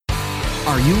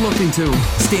Are you looking to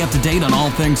stay up to date on all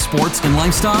things sports and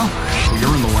lifestyle? Well,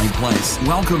 you're in the right place.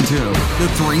 Welcome to The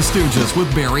Three Stooges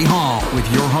with Barry Hall,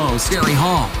 with your hosts, Barry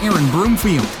Hall, Aaron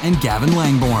Broomfield, and Gavin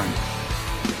Langborn.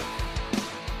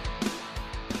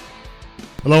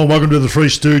 Hello and welcome to The Three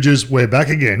Stooges. We're back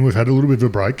again. We've had a little bit of a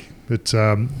break. It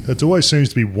always seems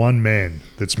to be one man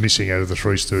that's missing out of The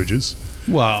Three Stooges.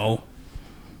 Well,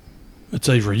 it's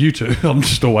either you two. I'm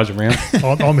just always around.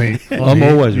 I'm here. I'm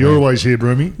always You're around. always here,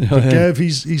 Broomy. I But am. Gav,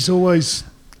 he's always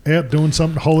out doing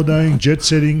something, holidaying, jet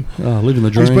setting. Oh, living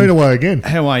the dream. He's been away again.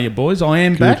 How are you, boys? I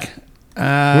am back.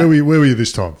 Where were you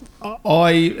this time?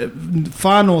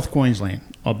 Far North Queensland.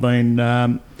 I've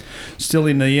been still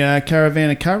in the caravan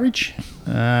of courage.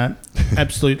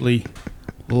 Absolutely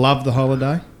love the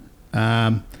holiday.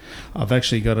 I've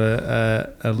actually got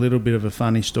a little bit of a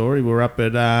funny story. We're up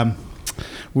at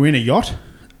we're in a yacht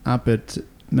up at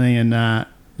me and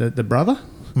the brother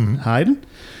Hayden,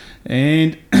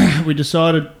 and we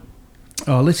decided,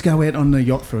 let's go out on the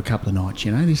yacht for a couple of nights.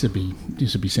 You know, this would be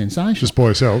sensational. Just by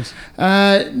yourselves?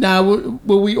 No,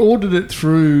 well, we ordered it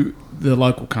through the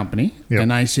local company, Yep.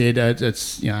 and they said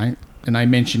it's, you know, and they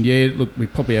mentioned, look, we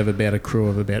probably have about a crew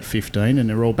of about 15, and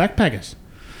they're all backpackers.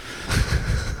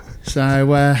 So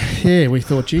we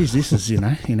thought, geez, this is, in our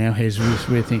heads,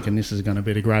 we're thinking this is going to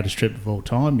be the greatest trip of all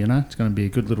time. It's going to be a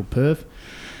good little perv.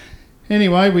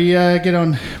 Anyway,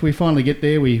 we finally get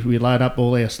there. We load up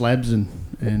all our slabs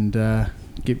and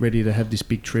get ready to have this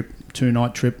big trip,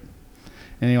 2-night trip.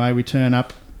 Anyway, we turn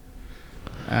up,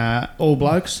 all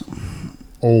blokes,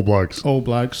 All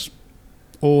blokes.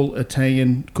 all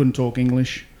Italian, couldn't talk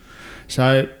English.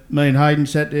 So me and Hayden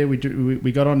sat there. We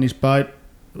got on this boat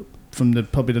from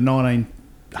probably the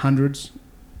 1900s,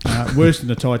 worse than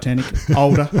the Titanic,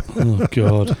 older, Oh,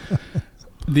 God.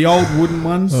 the old wooden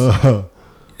ones.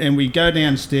 And we go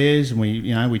downstairs and we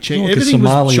check. Like a Everything was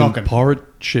Somalian shocking. pirate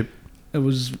ship. It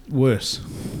was worse.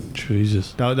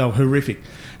 Jesus. They were horrific.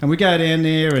 And we go down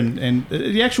there, and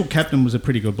the actual captain was a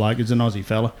pretty good bloke. He's an Aussie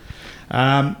fella.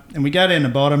 And we go down the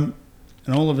bottom,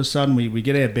 and all of a sudden we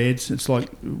get our beds. It's like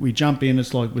we jump in.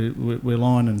 It's like we're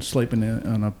lying and sleeping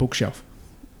on a bookshelf.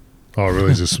 Oh,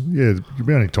 really? You're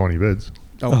only tiny beds.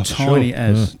 Oh, tiny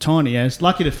sure. tiny as.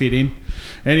 Lucky to fit in.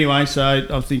 Anyway, so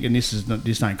I'm thinking this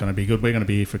ain't going to be good. We're going to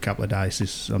be here for a couple of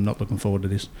days. I'm not looking forward to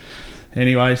this.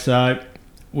 Anyway, so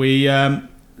we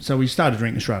started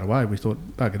drinking straight away. We thought,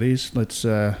 bugger this, let's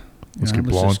get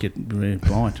blind. just get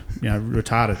blind.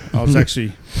 Retarded. I was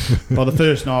actually, by the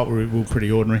first night we were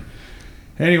pretty ordinary.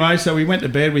 Anyway, so we went to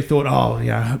bed. We thought,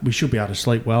 we should be able to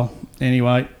sleep well.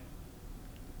 Anyway,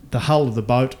 the hull of the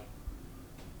boat,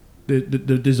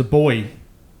 there's a buoy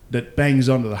that bangs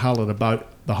onto the hull of the boat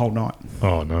the whole night,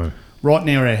 Oh, no. right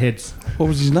near our heads. What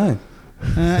was his name?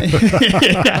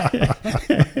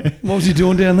 What was he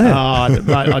doing down there?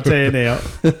 Mate, I tell you now,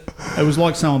 it was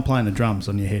like someone playing the drums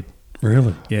on your head.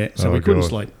 Really? Yeah, so Oh, we couldn't God.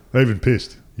 sleep. Even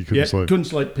pissed. You couldn't Yeah, sleep. couldn't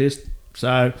sleep, pissed.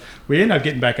 So we ended up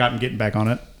getting back up and getting back on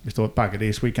it. We thought, bugger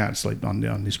this, we can't sleep on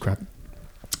this crap.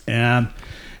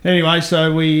 Anyway,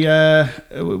 so we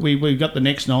got the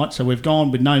next night. So we've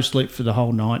gone with no sleep for the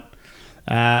whole night.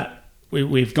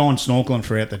 We've gone snorkeling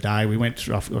throughout the day. We went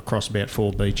across about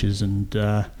 4 beaches, and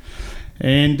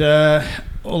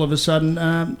all of a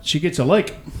sudden she gets a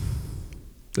leak.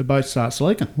 The boat starts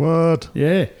leaking. What?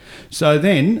 Yeah. So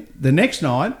then the next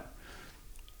night,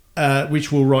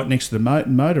 which were right next to the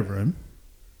motor room,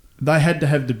 they had to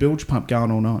have the bilge pump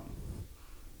going all night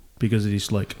because of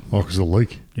this leak. Oh, because of the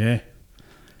leak. Yeah.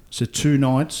 So 2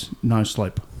 nights, no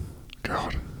sleep.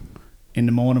 God. In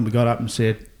the morning, we got up and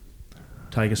said,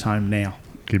 take us home now.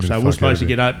 Give me So the we're fuck supposed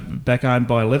to out of get back home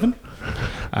by 11.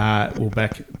 We're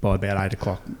back by about 8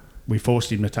 o'clock. We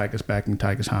forced him to take us back and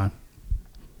take us home.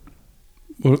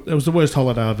 What, It was the worst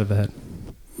holiday I've ever had.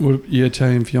 what, your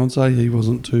Italian fiance, he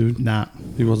wasn't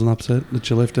upset that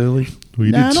you left early? Well,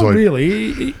 you No, did not sleep.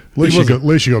 really. At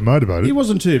least you got motivated. He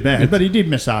wasn't too bad, but he did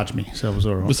massage me, so it was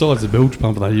all right. Besides the bilge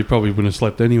pump, though, you probably wouldn't have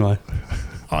slept anyway.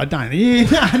 I don't. Yeah,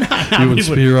 no. You and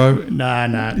Spiro.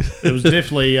 No. It was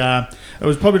definitely. It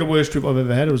was probably the worst trip I've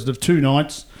ever had. It was the 2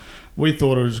 nights. We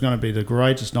thought it was going to be the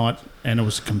greatest night, and it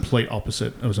was the complete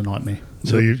opposite. It was a nightmare.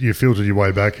 So you filtered your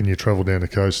way back and you travelled down the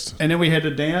coast. And then we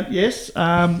headed down, yes.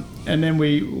 And then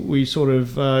we sort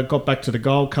of got back to the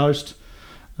Gold Coast.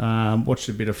 Watched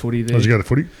a bit of footy there. Did you go to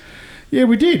footy? Yeah,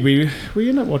 we did. We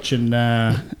ended up watching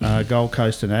Gold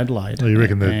Coast and Adelaide. Oh, you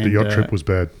reckon the And, yacht trip was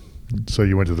bad? So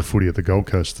you went to the footy at the Gold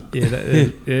Coast? Yeah,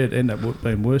 it ended up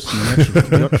being worse than the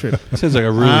actual yacht trip. Sounds like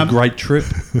a really great trip.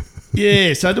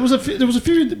 Yeah, so there was a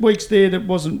few weeks there that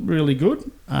wasn't really good,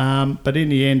 but in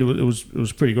the end it was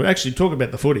pretty good. Actually, talk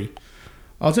about the footy.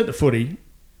 I was at the footy,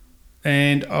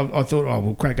 And I thought,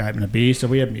 we'll crack open a beer. So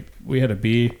we had a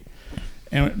beer,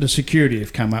 and the security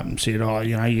have come up and said,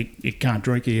 you can't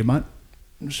drink here, mate.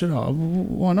 I said,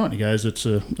 why not? He goes, it's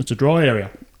a dry area.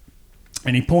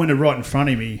 And he pointed right in front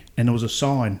of me, and there was a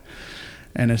sign,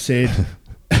 and it said,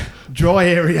 dry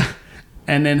area,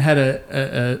 and then had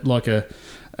an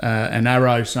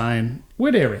arrow saying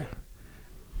wet area.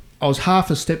 I was half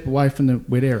a step away from the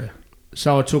wet area.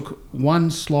 So I took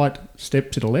one slight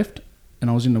step to the left, and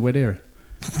I was in the wet area.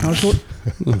 And I thought,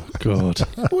 Oh, God.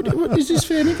 what is this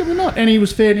fair dinkum or not? And he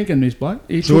was fair dinkum, this bloke.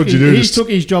 He So what'd you do? He took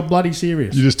his job bloody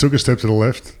serious. You just took a step to the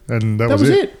left, and that That was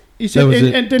it. He said, That was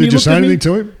it. And then Did he you looked say at me. anything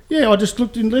to him? Yeah, I just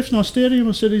looked in left and I stared at him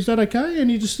and said, is that okay? And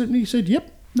he said,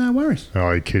 yep, no worries. Oh,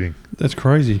 you're kidding. That's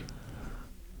crazy.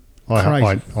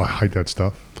 I hate that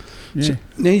stuff. Yeah. So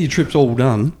now your trip's all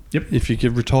done. Yep. If you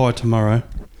could retire tomorrow,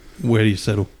 where do you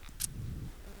settle?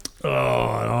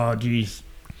 Oh, geez.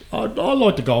 I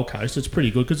like the Gold Coast. It's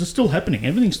pretty good because it's still happening.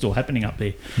 Everything's still happening up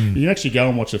there. You can actually go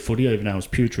and watch the footy even though it's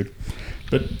putrid.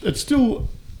 But it's still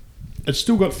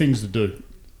got things to do.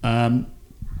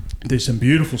 There's some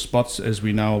beautiful spots, as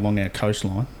we know, along our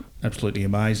coastline. Absolutely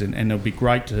amazing. And it'll be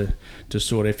great to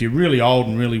sort of, if you're really old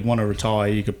and really want to retire,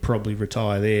 you could probably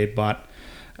retire there. But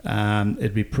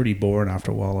it'd be pretty boring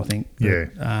after a while, I think. Yeah.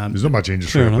 There's not much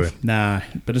industry fair up enough. there.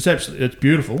 No, but it's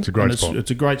beautiful. It's a great and spot.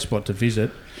 It's a great spot to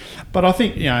visit. But I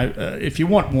think, if you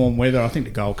want warm weather, I think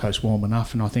the Gold Coast warm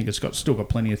enough, and I think it's still got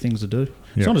plenty of things to do. It's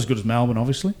Yeah. not as good as Melbourne,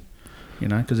 obviously,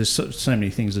 because there's so many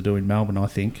things to do in Melbourne, I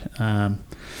think.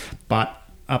 But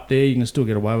up there, you can still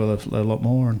get away with a lot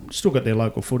more, and still got their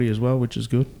local footy as well, which is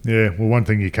good. Yeah, well, one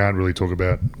thing you can't really talk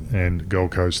about, and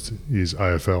Gold Coast, is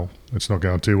AFL. It's not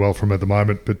going too well for them at the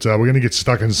moment, but we're going to get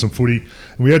stuck into some footy.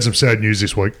 And we had some sad news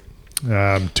this week.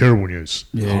 Terrible news.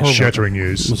 Yeah. Shattering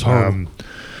news. It was horrible.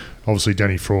 Obviously,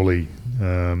 Danny Frawley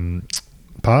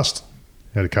passed,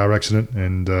 had a car accident,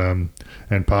 and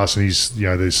passed. And he's,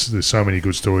 there's so many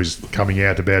good stories coming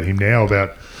out about him now,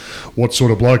 about what sort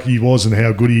of bloke he was and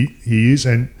how good he is.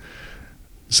 And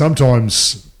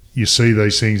sometimes you see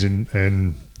these things,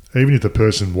 and even if the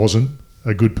person wasn't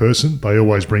a good person, they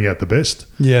always bring out the best.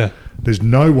 Yeah. There's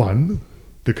no one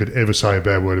that could ever say a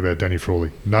bad word about Danny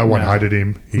Frawley. No one hated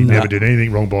him. He No. never did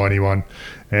anything wrong by anyone,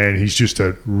 and he's just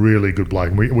a really good bloke.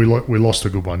 And we lost a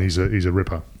good one. He's a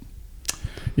ripper.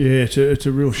 Yeah, it's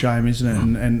a real shame, isn't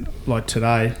it? And like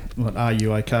today, Are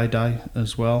You OK Day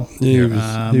as well.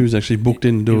 Yeah, he was actually booked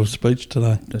in to do a speech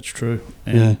today. That's true.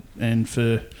 And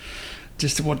for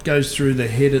just what goes through the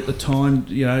head at the time,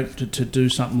 to do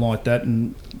something like that,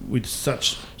 and with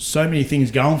so many things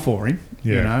going for him,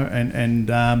 and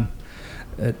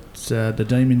it's the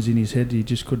demons in his head he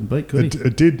just couldn't beat, could he?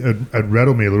 It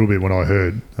rattled me a little bit when I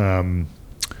heard, and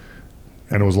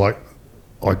it was like,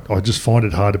 I just find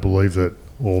it hard to believe that,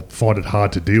 or find it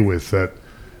hard to deal with that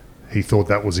he thought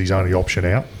that was his only option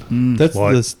out.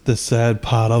 That's the sad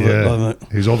part of it, isn't it?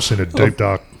 He's obviously in a deep,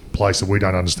 dark place that we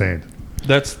don't understand.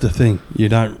 That's the thing. You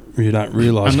don't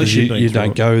realise, Unless because you've been you through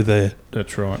don't it. go there.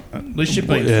 That's right. At least you've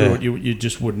been Yeah. through it, you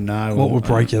just wouldn't know. What would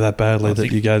break you that badly I that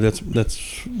think- you go, that's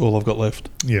all I've got left?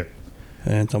 Yeah.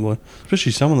 And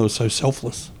especially someone that was so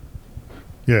selfless.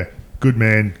 Yeah. Good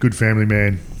man, good family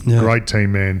man, Yeah. great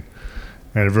team man,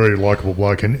 and a very likeable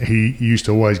bloke. And he used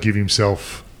to always give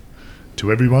himself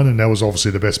to everyone, and that was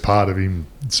obviously the best part of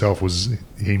himself, was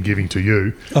him giving to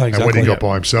you. Oh, And when exactly. he got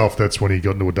by himself, that's when he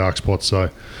got into a dark spot.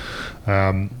 So,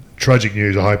 tragic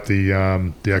news. I hope the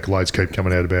accolades keep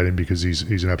coming out about him, because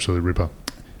he's an absolute ripper.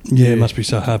 Yeah, it must be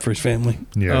so hard for his family.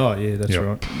 Yeah. Oh, yeah, that's Yeah.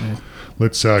 right. Yeah.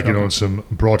 Let's get on some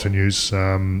brighter news.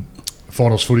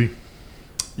 Finals footy.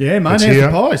 Yeah, mate, It's how's here.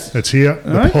 the pies? It's here.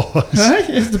 The Hey? pies.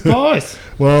 Hey, how's the pies?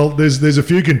 Well, there's a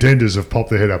few contenders have popped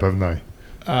their head up, haven't they?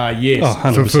 Yes. Oh,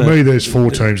 100%. For me, there's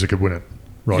 4 teams that could win it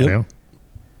right Yep.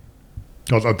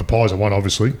 now. The Pies are one,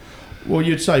 obviously. Well,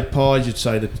 you'd say pies, you'd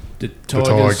say the The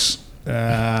Tigers.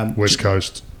 Tigers, West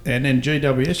Coast, And then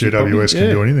GWS. GWS can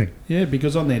do anything. Yeah,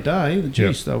 because on their day,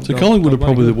 geez, they'll So Collingwood are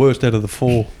probably the worst out of the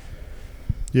 4.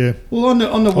 Yeah. Well, on the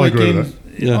I agree with weekend,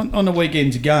 Yeah. on the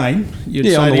weekend's game, you'd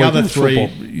Yeah, on say the the other weekend's three,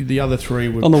 football. the other three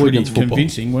were On the pretty weekend's football.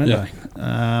 convincing, weren't Yeah.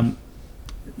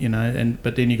 they?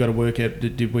 But then you got to work out,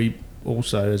 did we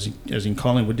also, as in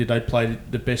Collingwood, did they play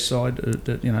the best side?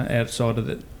 Outside of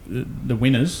the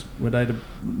winners, were they the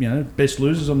best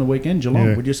losers on the weekend? Geelong,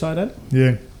 Yeah. would you say that?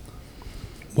 Yeah.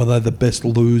 Were they the best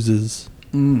losers?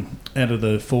 Out of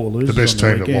the 4 losers, best on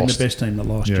team the that weekend, lost. the best team that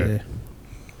lost. Yeah. Yeah.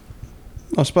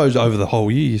 I suppose over the whole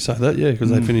year you say that, yeah, because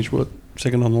they finished,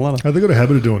 second on the ladder? Have they got a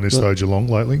habit of doing this, though, Geelong,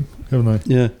 lately? Haven't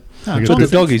they? Yeah. But No, the Geelong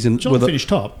doggies in- Geelong were the- finished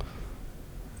top.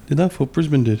 Did they? For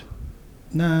Brisbane did.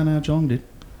 No, Geelong did.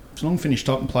 Geelong finished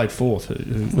top and played fourth.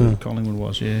 Who Collingwood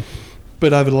was, yeah.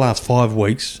 But over the last 5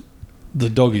 weeks, the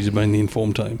Doggies have been the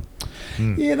informed team.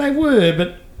 Yeah, they were,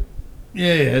 but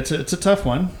it's a tough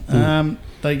one.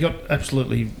 They got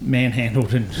absolutely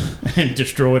manhandled and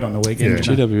destroyed on the weekend.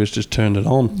 Yeah. GWS just turned it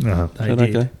on. Uh-huh. They Said,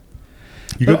 did. okay.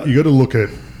 You got to look at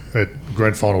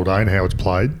grand final day and how it's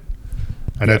played,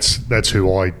 and that's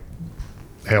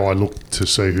how I look to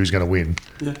see who's going to win.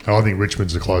 Yeah. And I think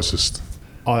Richmond's the closest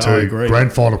I to agree.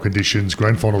 grand final conditions,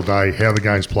 grand final day, how the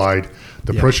game's played,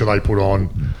 the pressure they put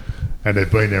on, and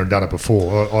they've been there and done it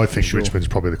before. I think Richmond's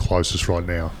probably the closest right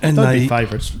now. And They'd be they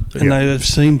favourites. and they have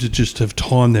seemed to just have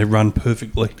timed their run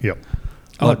perfectly. Yep.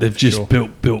 Like they've just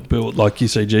built. Like you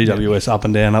see, GWS up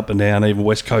and down. Even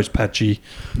West Coast patchy.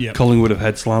 Yep. Collingwood have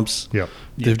had slumps. Yep.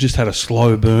 They've just had a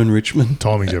slow burn, Richmond,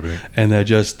 Timing's everything. and they're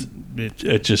just.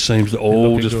 It just seems to all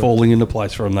looking just good. falling into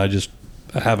place for them. They just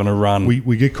are having a run.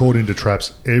 We get caught into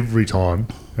traps every time,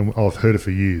 and I've heard it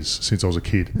for years since I was a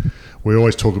kid. We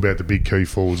always talk about the big key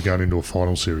forwards going into a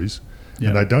final series,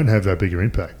 and they don't have that bigger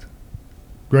impact.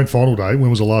 Grand final day,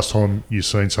 when was the last time you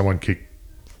seen someone kick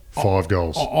 5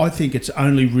 goals I think it's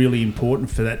only really important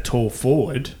for that tall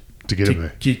forward to get him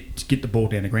there? to get the ball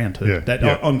down the ground too.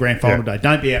 Yeah. On grand final day.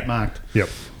 Don't be outmarked. Yep.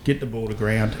 Get the ball to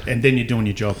ground, and then you're doing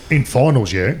your job. In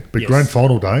finals, but Yes. grand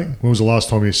final day, when was the last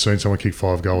time you seen someone kick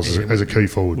 5 goals as a key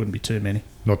forward? Wouldn't be too many.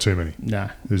 Not too many. No.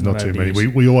 There's not too over the many.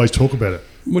 years. We always talk about it.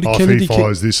 What did Oh, Kennedy he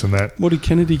fires this and that. What did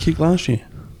Kennedy kick last year?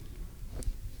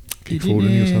 He Kick forward,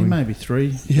 didn't he, or something? maybe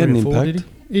three. He had three an or four, impact. did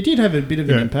he did have a bit of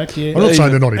an Yeah. impact, yeah. I'm not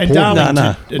saying they're not And important. Darling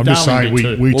No. I'm just saying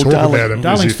we Well, talk Darling- about them as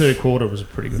Darling's if, third quarter was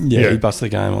pretty good. Yeah, Yeah. he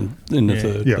busted the game in the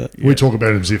third. yeah, but- we talk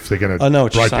about them as if they're going I know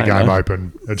to what you're break the saying, game though.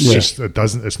 open. It's Yeah. just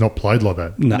it's not played like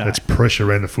that. No. It's pressure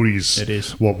around the footy It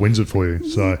is. what wins it for you.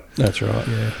 So That's right.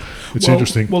 Yeah. it's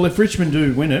interesting. Well, if Richmond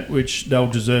do win it, which they'll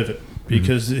deserve it,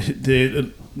 because they're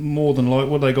more than like,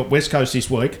 well, they got West Coast this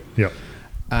week. Yep.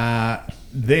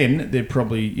 Then they've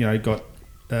probably got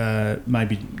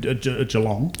maybe a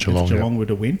Geelong. Geelong, if Geelong were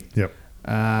to win. Yep.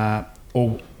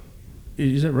 Or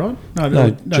is that right?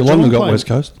 No, Geelong have got West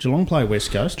Coast. Geelong play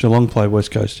West Coast. Geelong play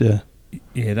West Coast, yeah.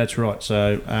 Yeah, that's right.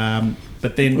 So,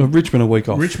 but then Well, Richmond a week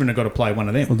off. Richmond have got to play one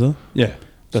of them. Will do? Yeah,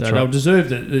 that's so they'll right. deserve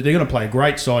that. They're going to play a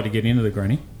great side to get into the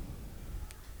granny.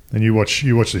 And you watch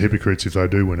the Hypocrites if they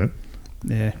do win it.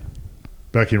 Yeah.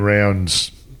 Back in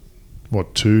rounds,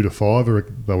 2 to 5,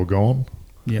 they were gone.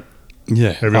 Yep.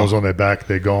 Yeah. Everyone was on their back.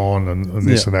 They're gone, and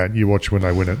this Yeah. and that. You watch when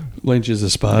they win it. Lynch is a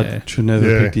spud. Yeah. Should never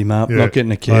have picked him up. Not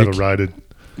getting a kick. Overrated.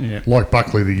 Yeah. Like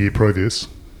Buckley the year previous.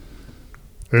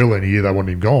 Early in the year, they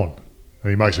wanted him gone. And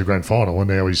he makes a grand final, and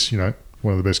now he's,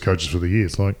 one of the best coaches for the year.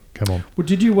 It's like, come on. Well,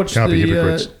 did you watch Can't be the?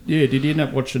 hypocrites. Did you end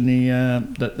up watching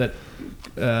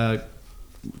the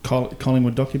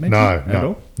Collingwood documentary? at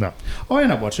all? No. I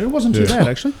ended up watching it. It wasn't too Yeah. bad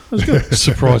actually. It was good.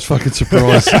 Surprise, fucking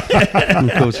surprise.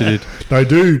 Of course you did. They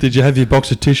do. Did you have your box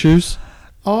of tissues?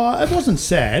 Oh, it wasn't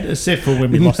sad, except for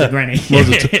when we lost the granny. Was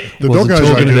it? The Wasn't doggos they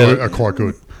talking do about- are quite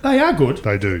good. They are good.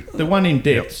 They do. The one in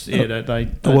depths, they I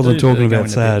wasn't do- talking they go about into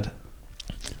sad. depth.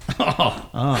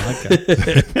 Oh,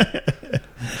 okay.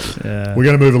 We're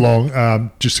going to move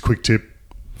along. Just a quick tip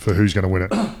for who's going to win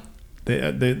it.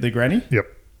 The granny. Yep.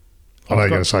 I know you're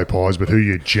going to say Pies, but who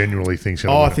you genuinely think's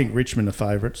going to Oh, win I think Richmond are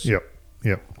favourites. it?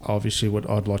 Yep. Obviously, what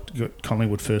I'd like to get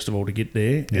Collingwood first of all to get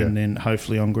there, Yeah. and then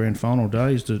hopefully on grand final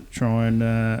days to try and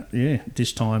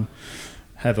this time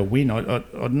have a win.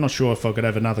 I'm not sure if I could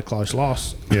have another close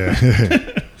loss. Yeah.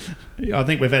 I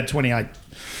think we've had 28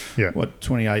 Yeah.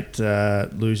 28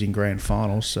 losing grand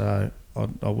finals, so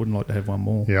I wouldn't like to have one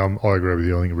more. Yeah, I agree with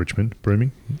you. I think Richmond,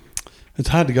 Brooming. It's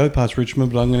hard to go past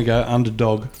Richmond, but I'm going to go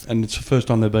underdog. And it's the first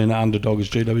time they've been an underdog as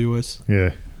GWS.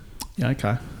 Yeah. Yeah,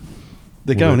 okay.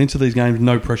 They're going into these games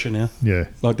no pressure now. Yeah.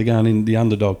 Like they're going in the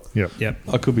underdog. Yep. Yep.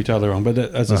 I could be totally wrong, but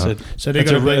as I said, So they're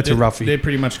it's going to beat. it's a roughie. They're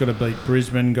pretty much got to beat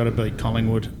Brisbane, got to beat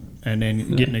Collingwood, and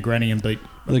then get in a granny and beat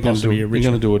They're going to possibly a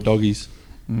Richmond. do a doggies.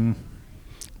 You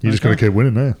just got to keep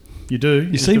winning there. You do.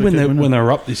 You see, when they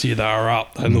were up this year, they were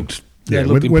up. They looked Yeah,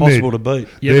 looked when they're- impossible to beat.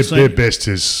 You ever Their seen- best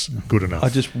is good enough. I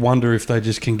just wonder if they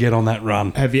just can get on that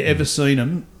run. Have you ever seen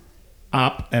them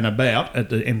up and about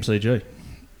at the MCG?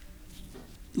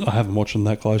 I haven't watched them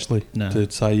that closely No. to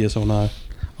say yes or no.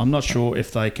 I'm not sure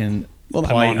if they can Well, they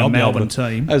play might not a be able Melbourne to.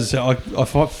 team. As I said, I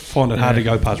find it hard to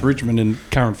go past Richmond in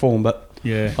current form, but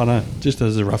Yeah. I know, just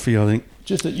as a roughie, I think.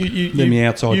 Just that you Then the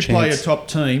outside you play a chance. top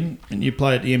team and you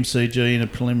play at the MCG in a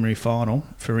preliminary final,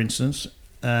 for instance.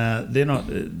 They're not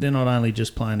only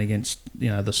just playing against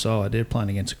the side, they're playing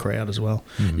against a crowd as well.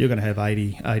 You're going to have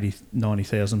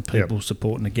 90,000 people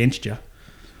supporting against you.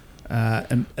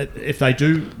 And if they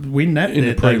do win that, In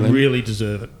the they prelim. really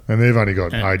deserve it. And they've only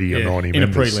got 80 or Yeah, 90 in a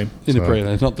members. prelim. In the So-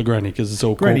 prelim, it's not the granny because it's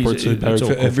all Granny's- corporate Super it's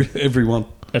all for everyone.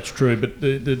 That's true, but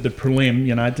the prelim,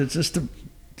 just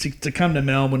to come to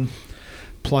Melbourne,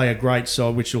 play a great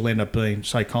side, which will end up being,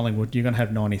 say, Collingwood, you're going to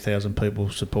have 90,000 people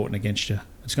supporting against you.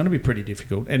 It's going to be pretty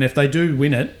difficult. And if they do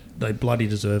win it, they bloody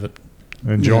deserve it.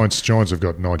 And Giants have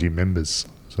got 90 members,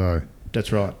 so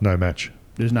That's right. no match.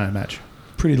 There's no match.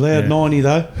 Pretty loud Yeah. 90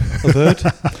 though, I've heard.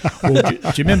 Well, do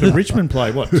you remember Richmond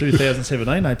played,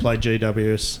 2017? They played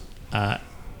GWS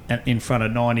in front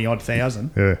of 90-odd thousand.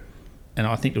 Yeah. And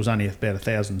I think there was only about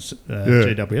 1,000 Yeah.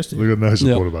 GWS. They've got no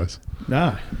supporter base.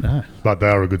 No. But they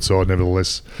are a good side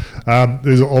nevertheless.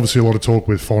 There's obviously a lot of talk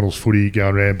with finals footy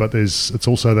going around, but it's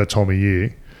also that time of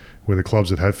year where the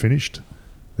clubs that have finished,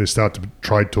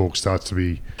 trade talk starts to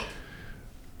be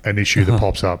an issue that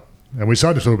pops up. And we're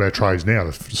starting to talk about trades now.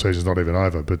 The season's not even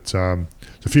over, but there's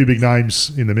a few big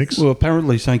names in the mix. Well,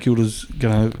 apparently St Kilda's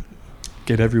going to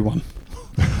get everyone.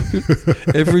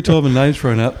 Every time a name's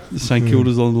thrown up, St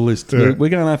Kilda's on the list. Yeah. We're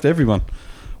going after everyone.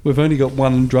 We've only got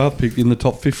one draft pick in the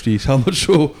top 50, so I'm not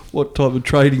sure what type of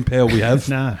trading power we have.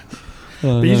 No.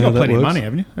 But But you've got plenty of money,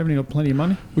 haven't you? Haven't you got plenty of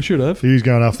money? We should have. He's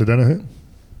going after Danaher.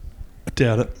 I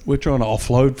doubt it. We're trying to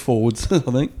offload forwards, I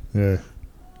think. Yeah.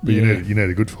 But Yeah. you need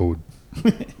a good forward.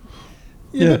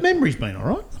 Yeah. But Memory's been all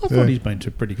right. I thought Yeah. he's been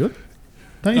pretty good.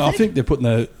 Don't you No, I think? think they're putting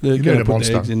they're need going a to put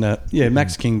monster. their eggs in that. Yeah,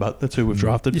 Max King, but that's who we've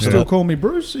drafted. You for still that. call me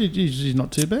Bruce? He's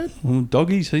not too bad. Well,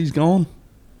 Doggies, he's gone.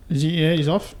 Is he? Yeah, he's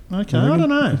off. Okay, I I don't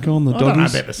know. Go on the I don't know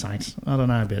Doggies. about the Saints. I don't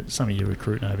know about some of you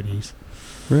recruiting over the years.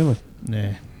 Really?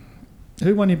 Yeah.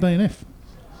 Who won your BNF?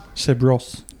 Seb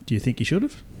Ross, Do you think he should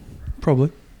have?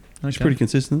 probably. He's Okay. pretty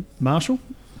consistent. Marshall?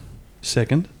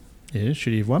 Second, Yeah,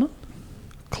 should he have won it?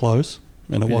 close,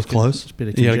 and it Bit was of close. it's a bit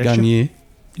of He had a gun conjecture. year.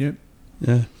 Yep.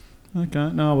 Yeah.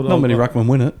 Okay. No, well, Not many ruckmen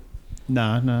win it.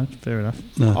 No, fair enough.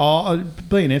 No. Oh,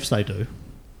 BNFs they do.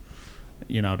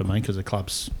 You know what I mean? Because the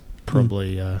clubs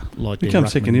probably like He their came ruckmen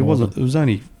second. It more wasn't. It was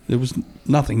only. There was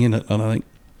nothing in it. I don't think.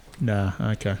 than- No,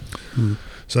 okay.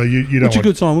 So you don't Which is a want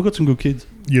good sign. We've got some good kids.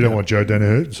 you don't want Joe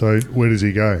Danaher. So where does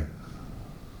he go?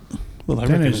 Well, they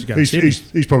Danaher's reckon. going to Sydney.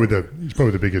 He's probably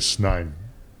the biggest name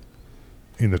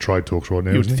in the trade talks right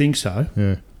now. You would Isn't he? think so.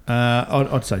 Yeah.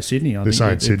 I'd say Sydney. I They're think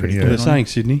saying Sydney, pretty yeah. keen They're on saying him.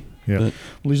 Sydney. Yeah. But,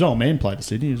 Well, his old man played at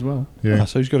Sydney as well. Yeah.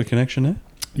 so he's got a connection there.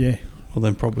 Yeah. Well,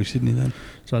 then probably Sydney then.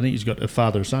 So I think he's got a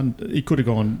father and son. He could have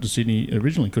gone to Sydney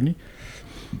originally, couldn't he?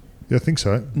 Yeah, I think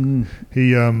so.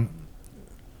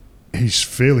 He's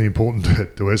fairly important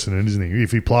to Essendon, isn't he?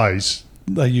 If he plays,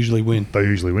 They usually win. they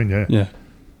usually win. Yeah. Yeah.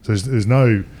 So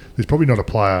there's probably not a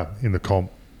player in the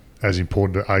comp as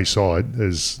important to a side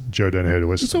as Joe Danaher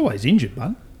to He's Essendon. always injured,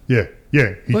 bud. Yeah,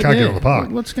 he But can't yeah, get on the park.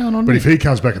 What's going on But there? if he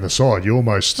comes back in the side, you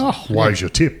almost Oh, waves your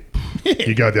tip.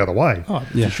 You go the other way. Oh,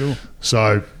 Yeah. for sure.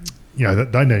 So, they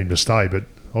need him to stay, but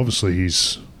obviously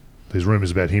there's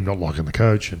rumours about him not liking the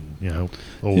coach and, all Yeah,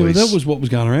 but these. that was what was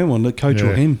going around. One, the coach or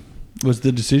Yeah. him was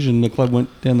the decision. The club went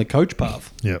down the coach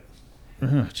path. Yeah.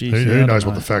 Geez, Who knows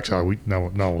what the facts are? No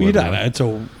one will You ever don't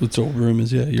know. It's all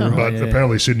rumours. Yeah, you're Don't right. But yeah.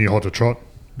 apparently Sydney hot to trot.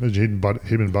 Imagine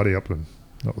him and Buddy up the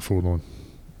forward line.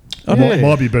 Oh, Might, yeah.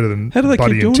 might be better than How do they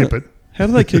Buddy keep and doing Tippett. How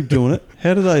do they keep doing it?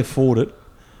 How do they afford it?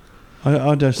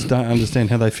 I just don't understand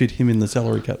how they fit him in the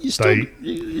salary cap.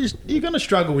 You're going to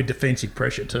struggle with defensive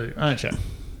pressure too, aren't you?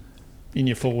 In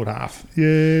your forward half.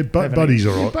 Yeah, but Buddy's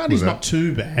all right. Buddy's with not that.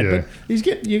 too bad, Yeah.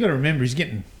 but you got to remember he's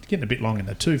getting a bit long in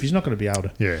the tooth. He's not going to be able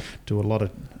to Yeah, do a lot of.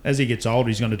 As he gets older,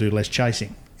 he's going to do less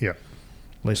chasing, yeah.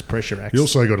 less pressure acts. You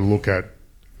also got to look at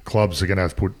clubs are going to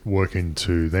have to put work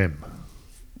into them.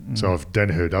 So if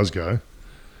Danaher does go,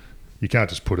 you can't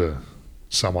just put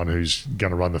someone who's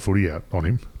going to run the footy out on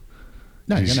him.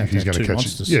 no, you're going to have two catch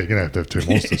monsters. Yeah, you're going to have two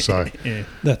monsters. So Yeah.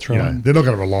 That's you right. know, they're not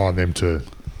going to rely on them to,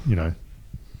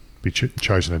 be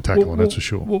chasing and tackling. That's for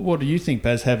sure. What do you think,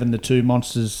 Baz, having the two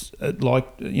monsters at the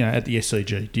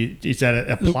SCG? Is that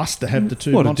a plus to have the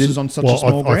two What, it monsters did- on such a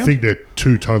small I ground? think they're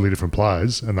two totally different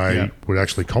players, and they Yeah. would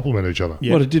actually complement each other.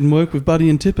 Yeah. What, it didn't work with Buddy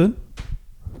and Tippett?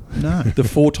 No. The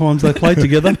 4 times they played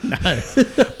together? No.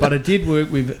 But it did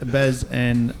work with Baz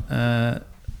and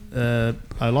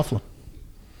O'Loughlin.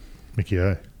 Mickey O.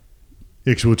 Yeah,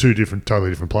 because we're totally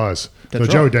different players. That's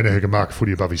so Joe right. Danaher can mark a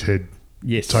footy above his head,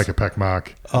 Yes. take a pack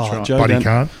mark, Oh, right. but he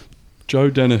can't. Joe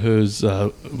Danaher's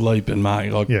leap and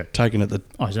mark, Yeah. taking it,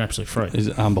 Oh, he's an absolute freak. is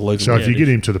unbelievable. So if you it get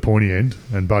is. him to the pointy end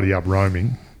and Buddy up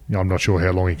roaming, I'm not sure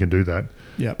how long he can do that.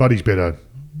 Yeah. Buddy's better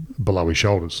below his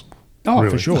shoulders. Oh,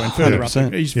 really. for sure. And further up.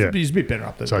 100%. He's Yeah. a bit better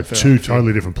up there. So two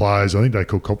totally different players. I think they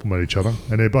could complement each other,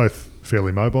 and they're both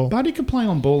fairly mobile. But he can play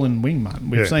on ball and wing, mate.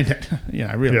 We've Yeah. seen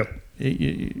that. Really. Yep.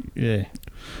 Yeah.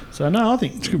 So no, I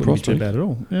think it's good wouldn't be too prospect. bad at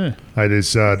all. Yeah. Hey,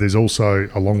 there's also,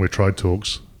 along with trade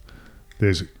talks,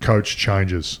 there's coach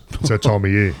changes. It's that time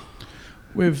of year.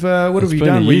 We've what have It's we been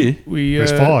done? a year. We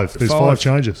There's five. There's five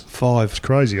changes. 5. It's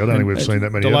crazy. I don't think we've seen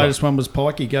that many The ever. latest one was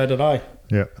Pikey go today.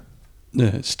 Yeah.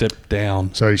 Yeah, step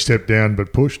down. So he stepped down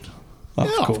but pushed. Oh,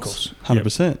 Yeah, of of course. course.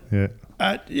 100%. Yeah.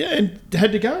 Yeah, and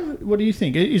had to go. What do you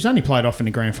think? He's only played off in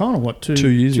the grand final. What 2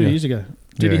 years ago. years ago?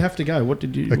 Did he Yeah. have to go? What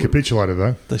did you? They capitulated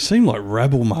though. They seem like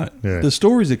rabble, mate. Yeah. The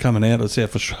stories that are coming out of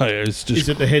South Australia is just, Is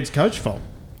it the head's coach fault?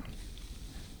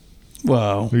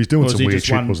 well, He was Or doing was some he weird just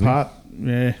shit, one wasn't part?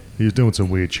 Yeah. he? He was doing some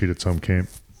weird shit at some camp.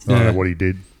 I don't Yeah. know what he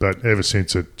did, but ever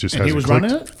since it just And he hasn't was clicked.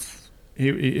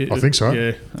 running it. I think so.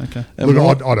 Yeah. Okay. and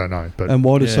Look, why, I don't know, but and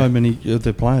why do Yeah. so many of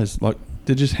the players, like,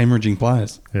 they're just hemorrhaging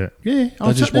players? yeah. Yeah. They just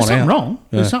there's want something out. wrong.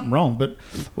 There's Yeah. something wrong. But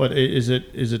what is it?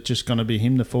 Is it just going to be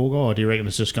him the fall guy, or do you reckon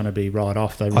it's just going to be right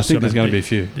off? They I think there's going to be a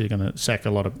few. They're going to sack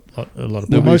a lot of There'll Well,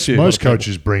 be a most few. most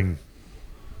coaches bring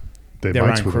their their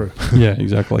mates own with crew. them Yeah,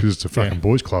 exactly. because it's a fucking Yeah.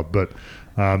 boys' club. But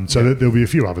there'll be a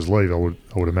few others leave. I would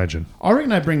imagine. I reckon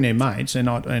they bring their mates, and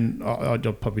I'd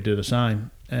probably do the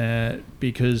same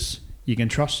because you can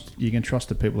trust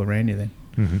the people around you. Then,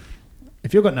 Mm-hmm.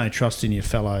 if you've got no trust in your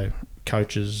fellow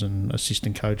coaches and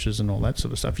assistant coaches and all that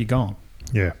sort of stuff, you're gone.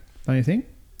 Yeah. Don't you think?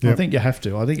 Yep. I think you have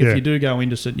to. I think Yeah. if you do go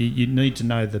into it, you need to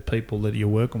know the people that you're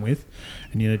working with,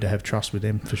 and you need to have trust with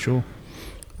them for sure.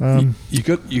 You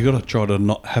got to try to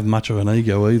not have much of an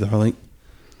ego either. I think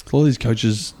a lot of these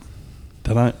coaches,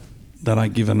 they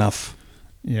don't give enough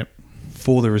Yep.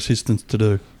 for their assistants to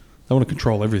do. They want to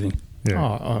control everything. Yeah.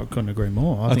 Oh, I couldn't agree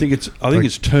more. I think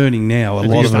it's turning now. A I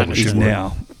think lot it's of it starting to is turn.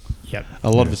 now. Yep. A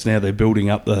lot of it's now they're building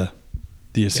up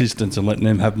the assistants and letting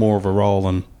them have more of a role.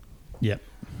 And Yep.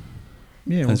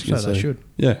 Yeah, well, as you so can they see. should.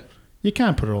 Yeah, You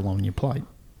can't put it all on your plate.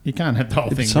 You can't have the whole Yeah,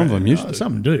 but thing. some of them used to.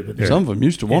 Some do, but some of them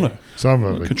used to want to. Some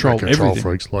of them Control are control everything.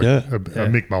 freaks, like Yeah. a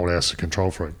Mick Moldhouse, is a control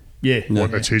freak. yeah, No.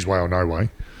 That's his way or no way,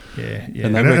 yeah.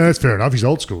 And and that's fair enough. He's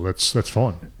old school. That's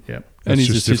fine. Yep. And That's his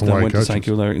just a different assistant way went to of St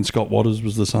coaching. Kilda, and Scott Waters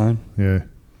was the same. Yeah.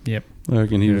 Yep. I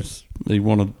reckon he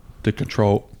wanted to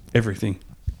control everything.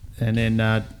 And then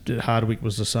Hardwick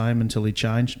was the same until he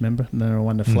changed, remember? And then I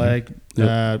won the flag.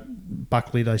 Yep.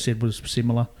 Buckley, they said, was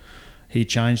similar. He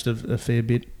changed a fair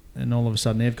bit, and all of a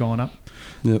sudden they've gone up.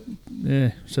 Yep.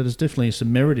 Yeah, so there's definitely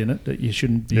some merit in it that you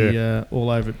shouldn't be all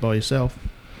over it by yourself.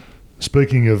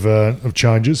 Speaking of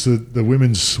changes, the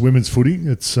women's footy,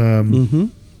 it's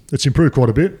improved quite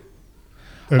a bit.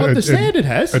 And The standard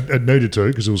has. It needed to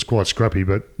because it was quite scrappy,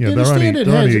 but Yeah, the they're only standard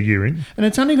they're only has. a year in. And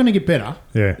it's only going to get better.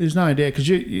 Yeah. There's no doubt because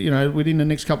within the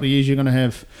next couple of years you're going to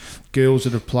have girls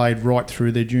that have played right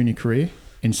through their junior career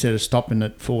instead of stopping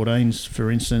at 14s, for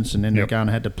instance, and then they're Yep. going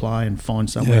to have to play and find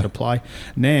somewhere Yeah. to play.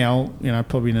 Now,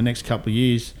 probably in the next couple of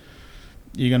years,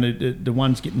 you're going to the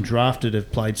ones getting drafted have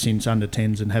played since under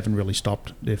 10s and haven't really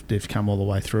stopped. They've come all the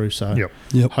way through. So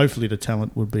Yep. hopefully the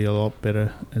talent would be a lot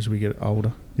better as we get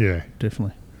older. Yeah.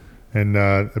 Definitely. And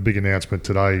a big announcement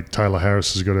today, Taylor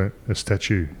Harris has got a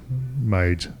statue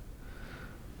made.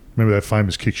 Remember that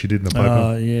famous kick she did in the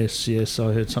paper? Yes,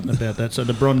 I heard something about that. So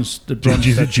the bronze do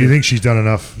you statue. think she's done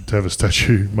enough to have a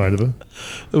statue made of her?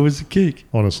 It was a kick.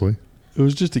 Honestly. It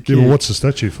was just a Yeah, kick. but what's the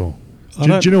statue for? I Do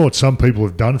don't- you know what some people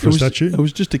have done for a it was, statue? It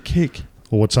was just a kick.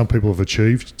 Or what some people have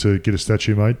achieved to get a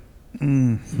statue made?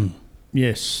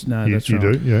 Yes, no, you that's you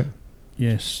right. do, yeah.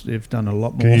 Yes, they've done a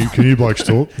lot more. Can you blokes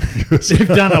talk? They've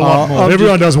done a lot more. I'm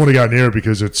Everyone doesn't want to go near it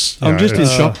because it's. I'm just in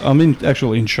it's- shock. I'm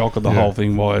actually in shock of the Yeah. whole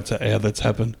thing. Why it's how that's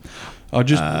happened. I'm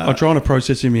trying to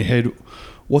process in my head.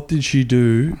 What did she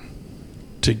do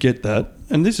to get that?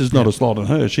 And this is not a slight on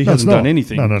her. She No, it's hasn't not. done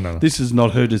anything. No. This is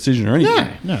not her decision or anything.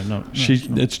 No.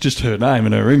 It's just her name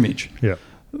and her image. Yeah.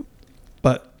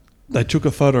 But they took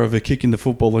a photo of her kicking the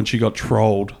football and she got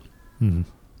trolled. Mhm.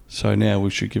 So now we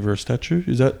should give her a statue.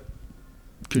 Is that?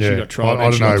 Because Yeah. she got tried. I and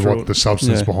don't she got know through what it. the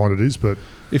substance Yeah. behind it is, but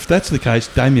If that's the case,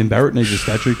 Damien Barrett needs a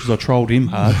statue because I trolled him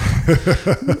hard.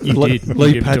 You Lee did. You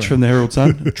Lee did Patch to from him. the Herald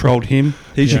Sun trolled him.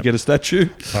 He should get a statue.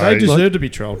 They Hey, deserve to be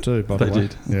trolled too, by the They way.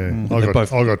 did. yeah, They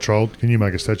both- I got trolled. Can you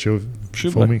make a statue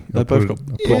Should for they? me? They I'll both put got- it,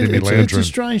 I'll Yeah, put it in it's my a lounge room.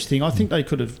 strange thing. I think they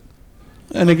could have...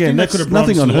 And again, they that's could have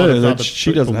nothing on bronzed a lot her. of That other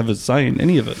she doesn't people. have a say in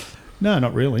any of it. No,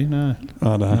 not really, no.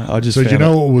 I know. I just So do you found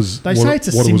know it- what was? They what say it-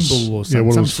 it's a what it symbol or was, something. Yeah,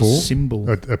 what it was Some sort for? of symbol.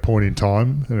 At a point in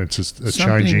time, and it's just a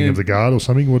Something changing in- of the guard or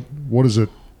something. What does it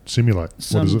simulate?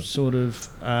 Some what is it? sort of...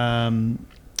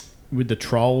 with the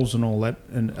trolls and all that,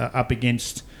 and up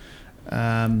against...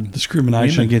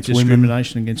 discrimination against women.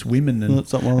 discrimination against women, and,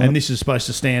 Something like that. and this is supposed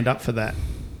to stand up for that.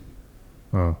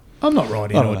 Oh, I'm not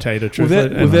writing I don't or know. tell you the truth.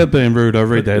 Without being rude, I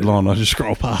read the headline. I just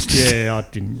scroll past it. Yeah, I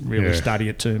didn't really Yeah. study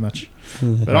it too much.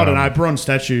 But I don't know. Bronze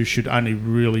statues should only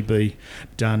really be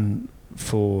done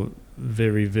for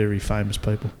very, very famous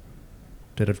people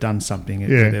that have done something. Yeah,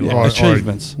 their Yeah, life.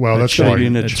 achievements. Well, that's why,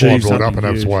 Achieving that's why I achieve brought it up, something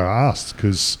and that's huge. why I asked,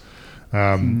 because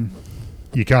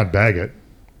you can't bag it,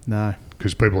 No.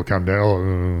 because people will come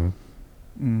down,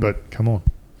 but come on.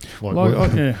 Like, Well,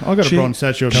 I got a She- bronze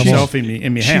statue of Come myself on.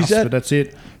 in my She's house, at- but that's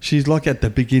it. She's like at the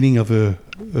beginning of her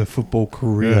football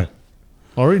career.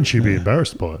 I reckon she'd be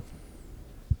embarrassed by it,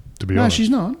 to be No, honest. she's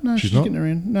not. No, She's she's not? getting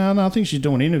around. No, I think she's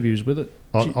doing interviews with it.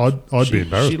 I'd she- be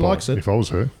embarrassed she by likes it it. if I was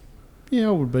her. Yeah,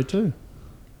 I would be too.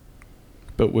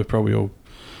 But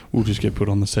we'll just get put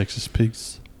on the sexist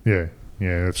pigs. Yeah,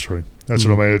 that's true. That's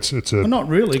what I mean. It's a Well, not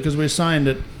really, because we're saying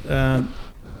that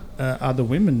other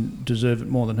women deserve it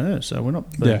more than her. So we're not.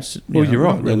 Yeah. Well, you're we're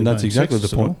right, not really and that's being exactly the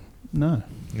sexist at point. all. No.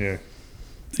 yeah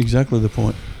Exactly the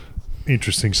point.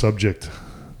 interesting subject,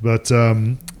 but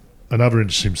another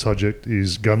interesting subject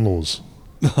is gun laws.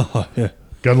 Oh, yeah.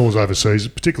 Gun laws overseas,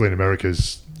 particularly in America,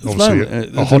 is It's obviously no- a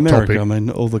it's hot America. topic. I mean,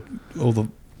 all the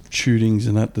shootings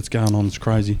and that's going on is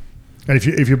crazy. And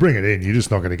if you bring it in, you're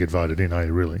just not going to get voted in, are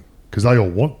you? Really? Because they all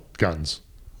want guns.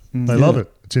 They love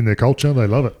it. It's in their culture. They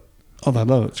love it. Oh, they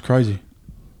love it. It's crazy.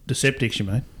 The septics, you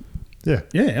mean? Yeah.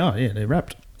 Yeah. Oh, yeah. They're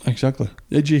wrapped. Exactly.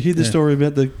 Did you hear the Yeah. story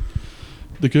about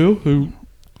the girl who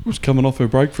was coming off her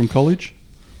break from college?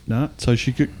 No. So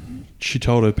she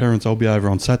told her parents, "I'll be over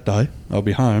on Saturday. I'll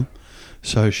be home."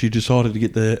 So she decided to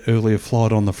get the earlier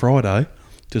flight on the Friday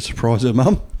to surprise her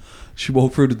mum. She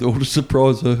walked through the door to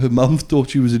surprise her. Her mum thought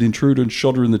she was an intruder and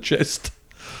shot her in the chest.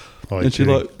 Oh, And she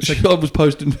kidding. she was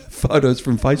posting photos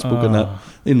from Facebook and that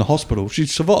in the hospital. She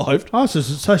survived. Oh,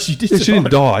 so she did. She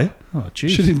didn't survive. die. Oh, She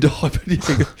jeez. didn't die, but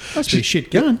yeah, Must be a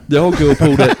shit gun. the old girl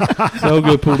pulled out. The old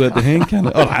girl pulled out the hand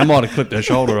cannon. Oh, I might have clipped her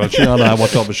shoulder. I don't know what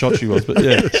type of shot she was, but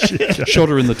yeah, shot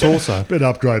her in the torso. Better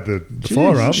upgrade the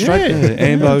firearm. Straight, Yeah.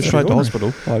 ambo, That's straight to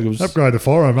extraordinary. hospital. Like it was, Upgrade the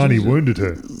firearm. Only wounded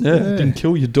her. yeah, didn't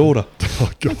kill your daughter.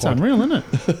 Oh, That's God. unreal, isn't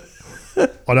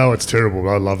it? I know it's terrible, but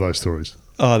I love those stories.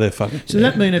 Oh, they're funny. So does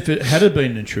that mean if it had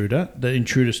been an intruder, the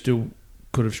intruder still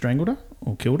could have strangled her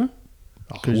or killed her?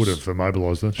 I would have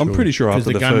immobilised her. I'm surely. pretty sure Because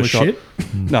after the the gun first was shot.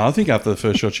 shit? No, I think after the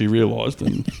first shot she realised,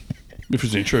 and if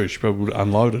it was true, she probably would have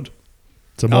unloaded.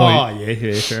 So Yeah,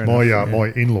 fair enough. Yeah. my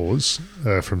in-laws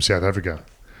are from South Africa,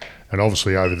 and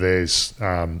obviously over there's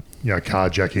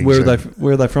carjacking.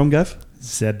 Where are they from, Gav?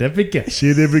 South Africa.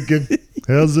 South Africa.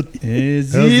 How's it?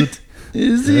 Is How's it? it?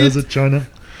 Is How's it? it, China?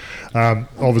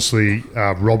 Obviously,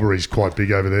 robbery's quite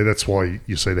big over there. That's why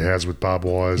you see the houses with barbed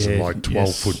wires and Yeah, like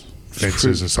yes. 12-foot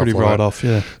fences and stuff Pretty like right that. off,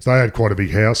 yeah. So they had quite a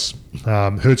big house.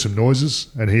 Heard some noises,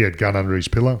 and he had gun under his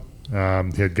pillow. He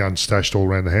had guns stashed all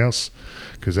around the house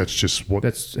because that's just what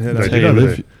That's how they they That's how did you over there.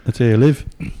 live. That's how you live.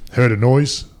 Heard a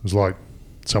noise. It was like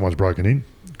someone's broken in.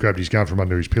 Grabbed his gun from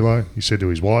under his pillow. He said to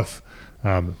his wife,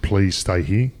 please stay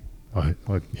here. I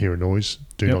hear a noise.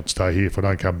 Do Yep. not stay here. If I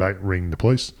don't come back, ring the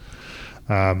police.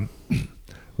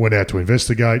 Went out to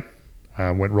investigate.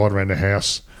 Went right around the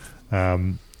house.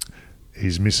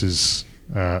 His missus,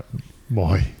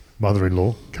 my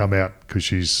mother-in-law, come out because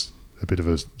she's a bit of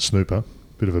a snooper,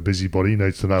 bit of a busybody,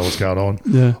 needs to know what's going on.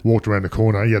 Yeah. Walked around the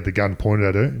corner. He had the gun pointed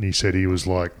at her, and he said he was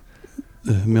like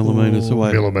Millimetres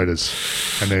away. millimeters.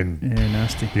 And then Yeah,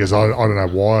 nasty. he goes, I don't know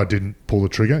why I didn't pull the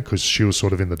trigger because she was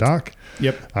sort of in the dark.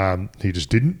 Yep. He just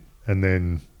didn't. And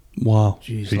then Wow.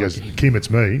 Jeez, he goes, Kim, it's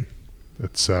me.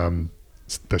 It's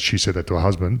that she said that to her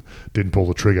husband, didn't pull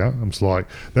the trigger. I'm just like,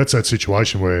 that's that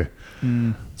situation where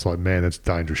it's like, man, that's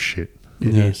dangerous shit.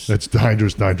 It Yeah. is. That's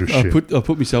dangerous shit. I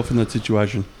put myself in that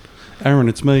situation. Aaron,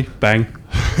 it's me. Bang.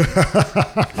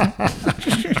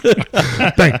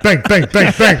 Bang, bang, bang,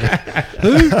 bang, bang.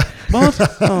 Who? What?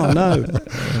 Oh, no.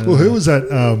 Well, who was that?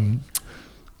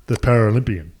 The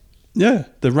Paralympian, Yeah,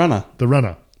 the runner. the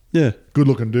runner. Yeah. Good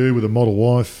looking dude with a model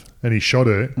wife, and he shot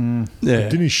her. Yeah.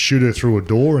 Didn't he shoot her through a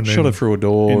door and then Shot her through a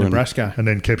door. In and- Nebraska. and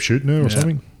then kept shooting her or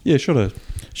something? Yeah, shot her.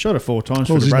 Shot her 4 times What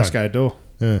through was the his Nebraska door.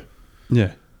 Yeah,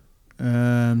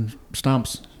 Yeah.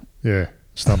 Stumps. yeah,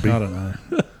 Stumpy. I don't know.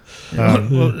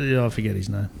 Well, I forget his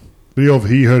name. But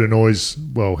he heard a noise.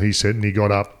 Well, he said, and he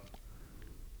got up.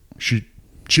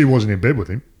 She wasn't in bed with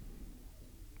him,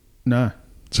 No.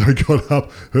 so he got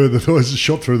up, heard the noise, and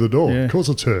shot through the door. Yeah. Of course,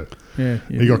 it's her. Yeah.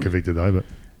 He got convicted though, but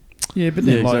Yeah, but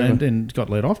then, Yeah, exactly. and then got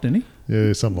let off, didn't he?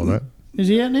 yeah, something like that. Is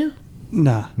he out now?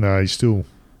 Nah. No, he's still.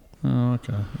 Oh,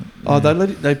 okay. Oh,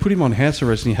 they put him on house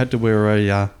arrest and he had to wear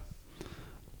a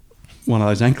one of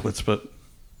those anklets, but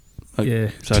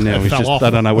Yeah. so now he's Fell just off. they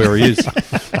don't know where he is.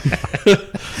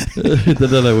 They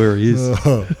don't know where he is.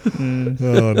 Oh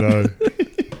no.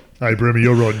 Hey, Broomy,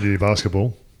 you're right into your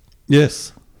basketball.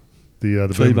 Yes, The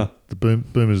Fever.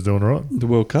 Boomers doing all right. the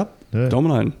World Cup, Yeah.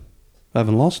 dominating.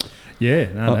 Haven't lost.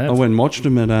 Yeah, no, I went and watched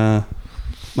them at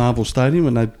Marvel Stadium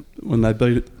when they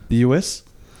beat the US.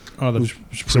 Oh, It the, was So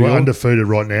pretty we're odd. undefeated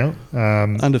right now.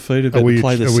 Undefeated, Are but we,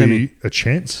 play the are semi. we a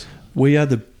chance? We are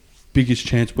the biggest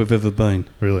chance we've ever been.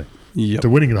 Really? Yep. They're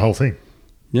winning the whole thing.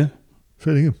 Yeah.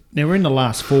 Fair to him. now we're in the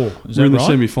last four. Is We're that in the right?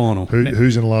 semi-final.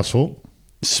 Who's in the last four?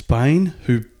 Spain,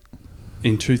 who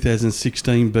in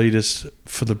 2016 beat us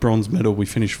for the bronze medal. We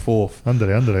finished fourth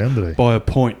Under. by a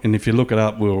point. And if you look it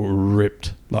up, we were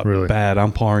ripped. Like Really? bad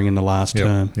umpiring in the last Yep,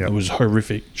 term. yep. It was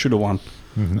horrific. Should have won.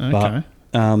 Okay.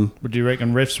 But Would you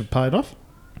reckon refs were paid off?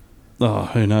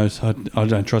 who knows? I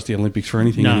don't trust the Olympics for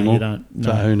anything No, anymore. you don't.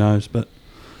 So No. who knows? But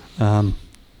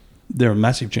they're a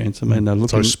massive chance. I mean, they're So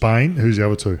looking Spain, who's the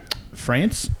other two?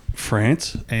 France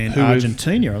France and who have-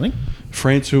 Argentina, I think.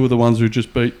 France, who were the ones who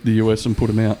just beat the US and put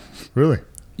them out. Really?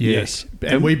 Yes.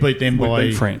 And we beat them We by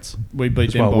beat France. We beat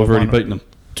As them well, by we've already 1 or beaten them.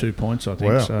 2 points, I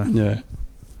think. Wow. So Yeah.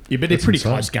 yeah, but they're That's pretty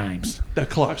insane. close games. They're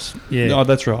close. Yeah. Oh,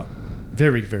 that's right.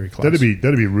 Very, very close. That'd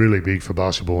be really big for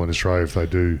basketball in Australia if they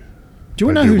do. Do you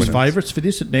they know do who's win it. favourites for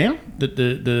this now? That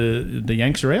the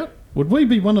Yanks are out. Would we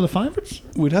be one of the favourites?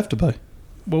 We'd have to be.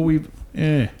 Well,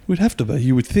 yeah. We'd have to be.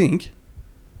 You would think.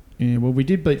 Yeah, well, we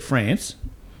did beat France.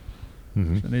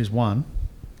 Mhm. So there's one.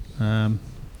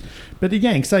 But the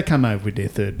Yanks, they come over with their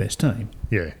third best team.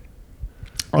 Yeah.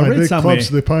 I read their somewhere. clubs,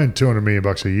 they're paying $200 million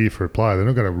a year for a player. They're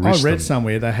not going to I risk read them.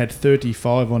 somewhere they had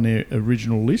 35 on their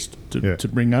original list Yeah. to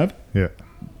bring over. Yeah.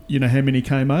 You know how many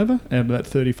came over out of that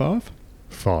 35?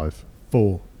 5.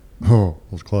 4. Oh,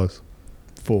 that was close.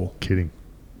 4. Kidding.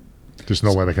 Just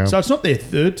not where they come. So it's not their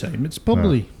third team. It's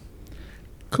probably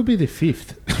could be their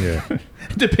fifth. Yeah.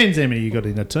 It depends how many you got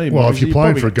in a team. Well, if Obviously, you're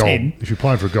playing probably for a got gold, 10. if you're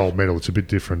playing for a gold medal, it's a bit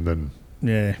different than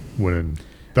Yeah. winning.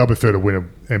 They'll prefer to win an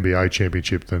NBA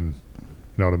championship than, you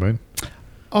know what I mean?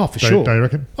 Oh, for Don't, sure. don't you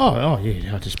reckon? Oh,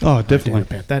 yeah. I just Oh, no definitely.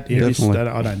 doubt about that. Yeah, Definitely.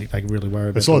 I don't think they can really worry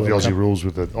about. It's like the World Aussie Cup. rules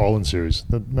with the Island Series.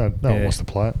 No one Yeah. wants to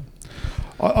play it.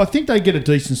 I think they get a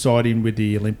decent side in with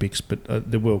the Olympics, but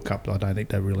the World Cup, I don't think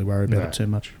they really worry about No. it too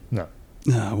much. No.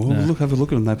 No, well, No. have a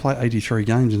look at them. They play 83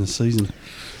 games in a season.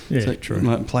 Yeah, So, true.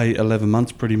 like, play 11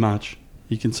 months pretty much.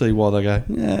 You can see why they go,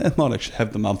 yeah, I might actually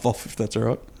have the month off if that's all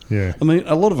right. Yeah. I mean,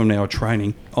 a lot of them now are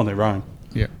training on their own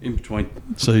Yeah. in between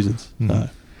seasons. So,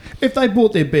 If they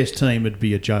brought their best team, it'd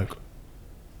be a joke.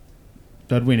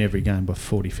 They'd win every game by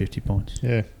 40, 50 points.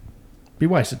 Yeah. Be a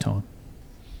waste of time.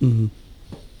 mhm.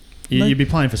 You'd be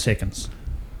playing for seconds.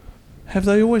 Have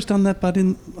they always done that? But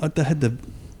they had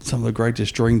some of the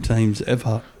greatest dream teams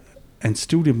ever and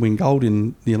still didn't win gold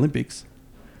in the Olympics.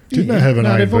 Didn't they have an A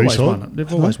and they've B always side? won.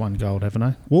 They've always won gold, haven't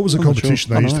they? What was the I'm not sure.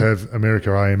 competition I they don't used to know. have?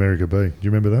 America A, America B. Do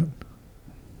you remember that?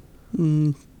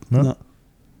 Mm, No? no.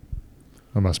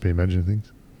 I must be imagining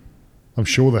things. I'm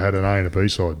sure they had an A and a B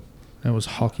side. That was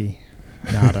hockey.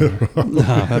 No, I don't know. No,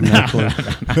 I have no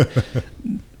clue.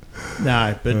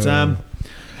 No, but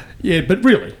yeah, but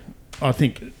really, I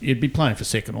think you'd be playing for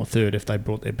second or third if they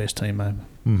brought their best team over.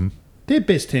 Mm-hmm. Their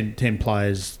best 10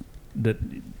 players that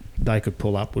they could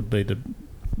pull up would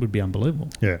be unbelievable.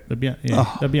 Yeah. They'd be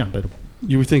unbeatable.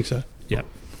 You would think so. Yep.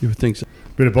 You would think so.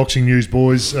 Bit of boxing news,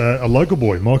 boys. A local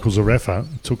boy, Michael Zarafa,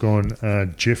 took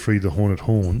on Jeffrey the Hornet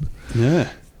Horn. Yeah.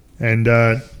 And,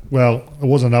 well, it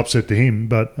wasn't an upset to him,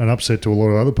 but an upset to a lot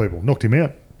of other people. Knocked him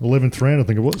out. 11th round, I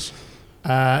think it was.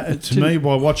 To me,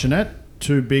 by watching that,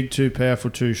 too big, too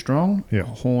powerful, too strong. Yeah.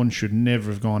 Horn should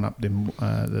never have gone up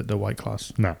the weight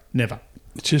class. No. Never.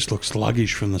 It just looks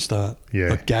sluggish from the start. Yeah.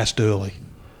 Like gassed early.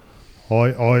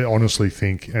 I honestly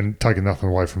think, and taking nothing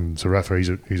away from Zarafa,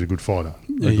 he's a good fighter.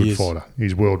 Yeah, A he good is. fighter.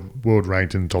 He's world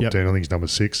ranked in the top Yep. 10. I think he's number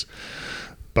 6.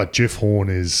 But Jeff Horn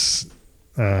is,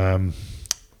 I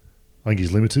think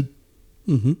he's limited.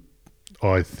 Mm-hmm.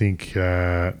 I think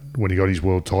when he got his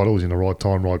world title, he was in the right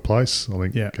time, right place. I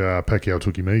think Yeah. Pacquiao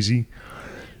took him easy.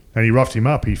 And he roughed him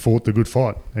up. He fought the good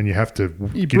fight. And you have to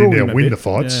He get in brawled there him and a win bit, the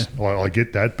fights. I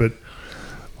get that. But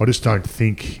I just don't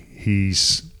think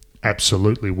he's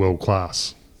absolutely world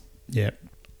class. Yeah.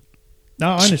 No,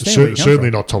 I understand. Where you come Certainly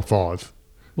from. not top 5.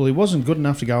 Well, he wasn't good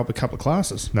enough to go up a couple of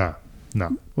classes. No.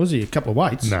 Was he? A couple of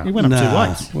weights? No. He went up 2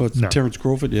 weights. Well, it's No. Terence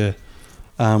Crawford, yeah.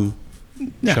 No.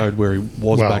 Showed where he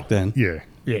was Well, back then. Yeah.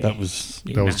 Yeah. That was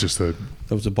That was just a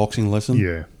a boxing lesson.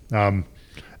 yeah.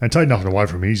 And take nothing away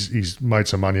from him. He's made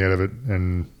some money out of it,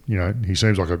 and you know he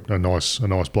seems like a nice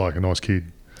bloke, a nice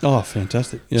kid. Oh,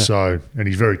 fantastic. Yeah. So and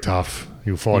he's very tough.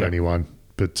 He'll fight Yeah. anyone.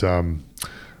 But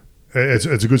it's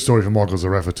a good story for Michael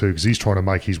Zarafa too because he's trying to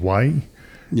make his way,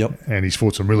 Yep. and he's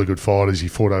fought some really good fighters. He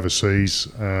fought overseas,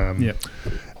 Yep.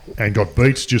 and got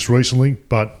beat just recently.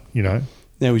 But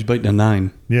Now he's beaten a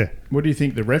name. yeah, What do you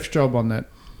think the ref's job on that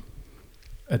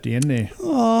at the end there?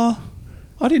 I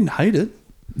didn't hate it.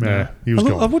 he was I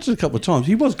gone. watched it a couple of times.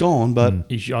 He was gone, but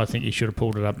I think he should have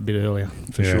pulled it up a bit earlier,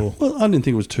 for Yeah. sure. well, I didn't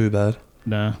think it was too bad.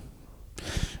 No.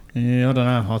 Yeah, I don't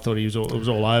know. I thought it was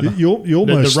all over. You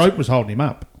almost the rope was holding him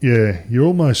up. Yeah, you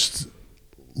almost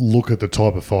look at the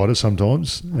type of fighter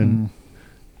sometimes. And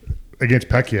against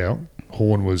Pacquiao,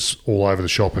 Horn was all over the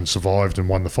shop and survived and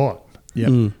won the fight.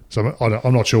 Yeah. So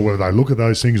I'm not sure whether they look at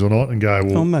those things or not and go,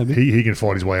 well, maybe. he can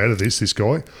fight his way out of this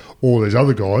guy. Or there's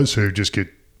other guys who just get,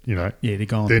 Yeah, they're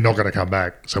gone. they're not going to come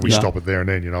back. So we Yeah. stop it there and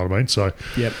then, you know what I mean? So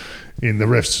Yep. in the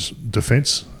ref's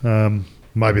defence,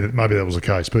 maybe that was the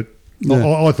case. But Yeah.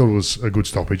 I thought it was a good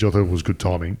stoppage. I thought it was good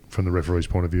timing from the referee's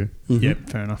point of view. Yep,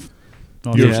 fair enough.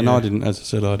 Yeah, and I didn't. As I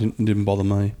said, I didn't bother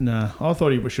me. No, I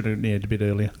thought he should have needed a bit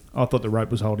earlier. I thought the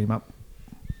rope was holding him up.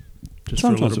 Just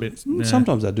Sometimes, for a little bit.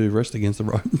 sometimes they do rest against the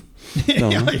rope. Yeah,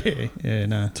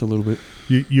 no. It's a little bit.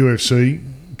 UFC,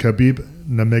 Khabib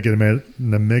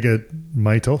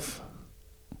Nurmagomedov.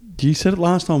 You said it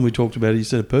last time we talked about it. You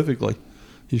said it perfectly.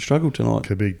 You struggled tonight.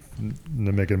 Khabib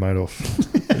Nurmagomedov.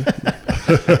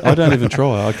 I don't even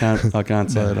try. I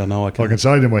can't say it. I know I I can't. can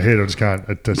say it in my head. I just can't.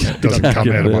 It doesn't come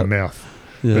out of my mouth.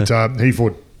 Yeah. But he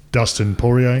fought Dustin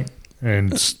Poirier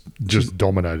and just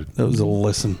dominated. That was a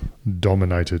lesson.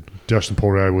 Dominated. Dustin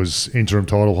Poirier was interim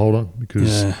title holder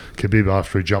because Yeah. Khabib,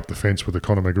 after he jumped the fence with the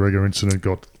Conor McGregor incident,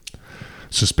 got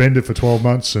suspended for 12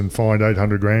 months and fined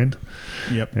 $800,000.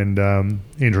 Yep. And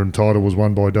interim title was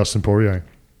won by Dustin Poirier.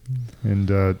 And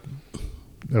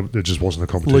it just wasn't a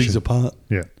competition. Leagues apart.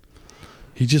 Yeah.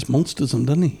 He just monsters them,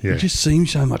 doesn't he? Yeah. He just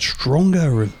seems so much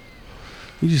stronger, and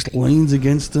he just leans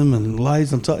against them and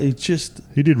lays on top. He just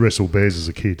He did wrestle bears as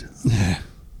a kid.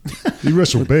 He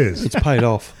wrestled bears. it's paid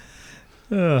off.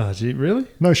 Oh, gee, really?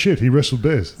 No shit, he wrestled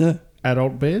bears. Yeah.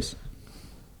 Adult bears?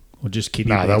 Or just kitty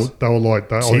No, bears? they were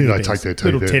like, I Teddy think they bears. take their teeth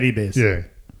Little out. teddy bears. Yeah,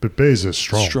 but bears are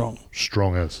strong. Strong.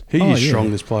 Strong as. He Oh, is yeah. strong,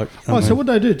 this bloke. Oh, so what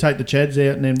do they do? Take the chads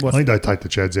out and then what? I think they take the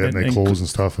chads out and their And claws clip- and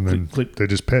stuff, and then clip- they're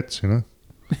just pets, you know?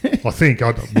 I think.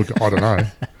 I don't know. I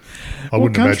What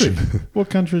wouldn't country? imagine. What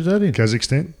country is that in?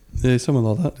 Kazakhstan? Yeah, something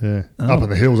like that. Yeah. Up in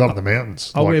the hills, up in the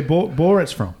mountains. Oh, like, where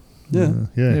Borat's from. Yeah.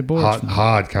 yeah. Yeah, Borat's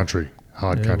hard country.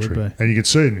 Hard Yeah, country. would be. And you can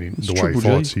see it in It's the way he Triple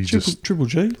fights. G. He just Triple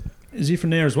G. Is he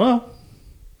from there as well?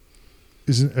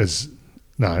 isn't as.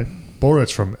 No.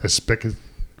 Borat's from Uzbekistan.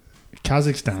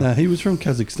 Kazakhstan. No, he was from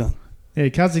Kazakhstan. Yeah,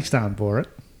 Kazakhstan, Borat.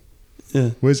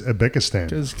 Yeah. Where's Uzbekistan?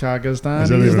 Because Kazakhstan Is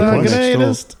that is even the a place?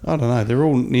 greatest. I don't know. They're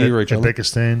all near each other.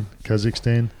 Uzbekistan,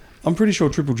 Kazakhstan. I'm pretty sure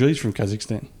Triple G's from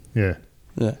Kazakhstan. Yeah.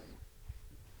 Yeah.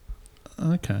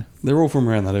 Okay. They're all from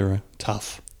around that area.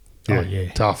 Tough. Yeah. Oh,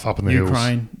 yeah. Tough up in the hills.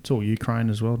 Ukraine. It's all Ukraine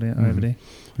as well down over there.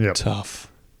 Yep.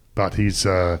 Tough. But he's.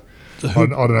 I don't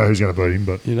know who's going to beat him,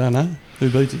 but You don't know? Who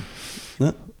beats him?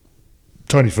 No.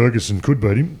 Tony Ferguson could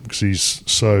beat him because he's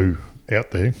so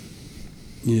out there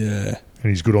Yeah. and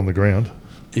he's good on the ground.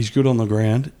 He's good on the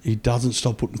ground. He doesn't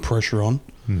stop putting pressure on.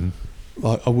 Mm-hmm.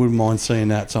 I wouldn't mind seeing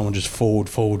that. Someone just forward,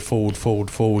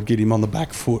 get him on the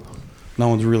back foot. No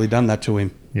one's really done that to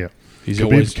him. Yeah. He's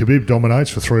always Khabib dominates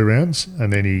for 3 rounds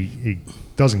and then he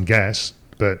doesn't gas,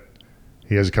 but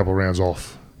he has a couple of rounds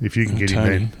off. If you can get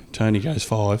him in. Tony goes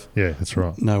 5. Yeah, that's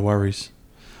right. No worries.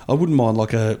 I wouldn't mind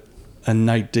like a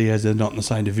Nate Diaz. They're not in the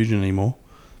same division anymore,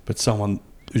 but someone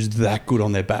who's that good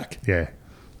on their back. Yeah.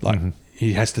 Like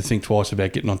he has to think twice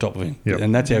about getting on top of him. Yep.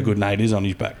 And that's how good Nate is on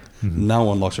his back. No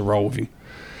one likes to roll with him.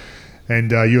 And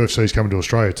UFC's coming to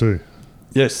Australia too.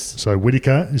 Yes. So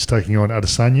Whittaker is taking on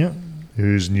Adesanya,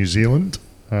 who's New Zealand.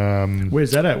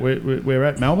 Where's that at? We're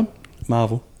at Melbourne?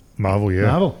 Marvel. Marvel, yeah.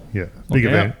 Marvel. Yeah. Look Big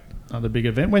out. event. Another big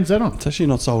event. When's that on? It's actually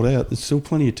not sold out. There's still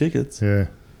plenty of tickets. Yeah.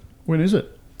 When is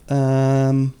it?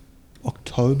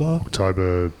 October.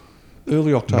 October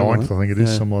Early October. 9th, I think it is,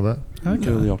 Yeah. something like that. Okay.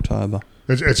 Early October.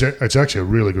 It's actually a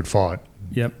really good fight.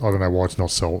 Yep. I don't know why it's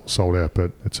not sold out,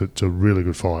 but it's a really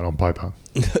good fight on paper.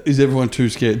 Is everyone too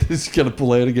scared? This is going to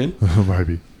pull out again?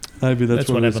 Maybe. Maybe That's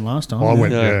what it is. happened last time. I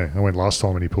went. Yeah. I went last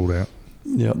time and he pulled out.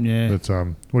 Yep. Yeah. But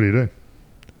what do you do?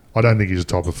 I don't think he's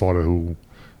the type of fighter who'll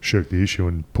shirk the issue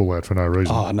and pull out for no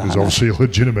reason. Oh, no, He's no. obviously a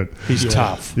legitimate. He's Yeah.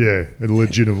 tough. Yeah, a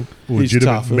legitimate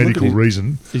tough. Look at medical his-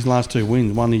 reason. His last 2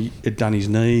 wins, one he had done his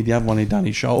knee, the other one he'd done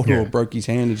his shoulder Yeah. or broke his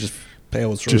hand. He just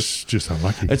powers through. Just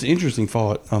unlucky. It's an interesting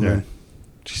fight. I mean, Yeah.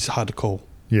 it's hard to call.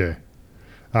 Yeah.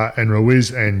 And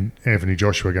Ruiz and Anthony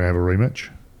Joshua are going to have a rematch.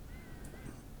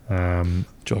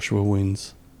 Joshua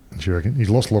wins. Do you reckon? He's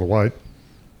lost a lot of weight.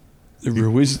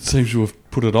 Ruiz seems to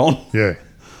have put it on. Yeah.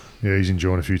 Yeah, he's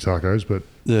enjoying a few tacos, but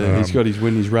Yeah, he's got his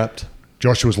win. He's wrapped.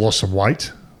 Joshua's lost some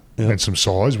weight Yep. and some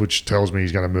size, which tells me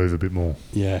he's going to move a bit more.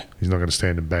 Yeah. He's not going to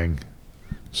stand and bang.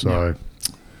 So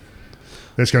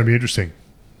that's going to be interesting.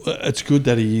 It's good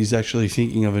that he is actually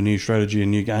thinking of a new strategy, a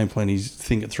new game plan. He's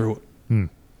thinking through it.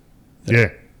 Yeah.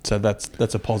 So that's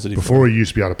a positive. Before he used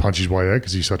to be able to punch his way out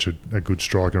because he's such a good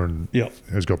striker and Yep.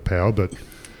 has got power, but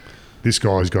this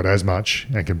guy's got as much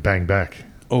and can bang back.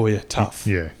 Oh, yeah, tough.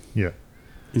 Yeah, yeah.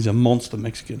 He's a monster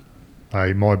Mexican.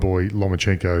 Hey, my boy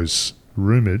Lomachenko's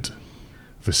rumoured,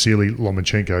 Vasily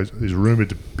Lomachenko is rumoured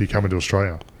to be coming to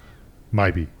Australia.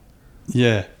 Maybe.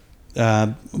 Yeah.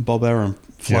 Bob Arum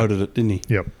floated it, didn't he?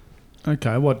 Yep.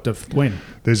 Okay, when?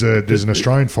 There's an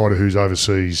Australian fighter who's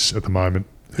overseas at the moment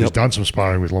who's Yep. done some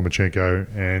sparring with Lomachenko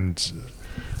and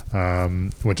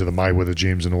went to the Mayweather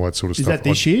gyms and all that sort of Is stuff. that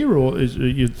this year or is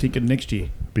you thinking next year?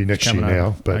 Be next year Coming now,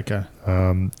 over. but Okay.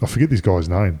 I forget this guy's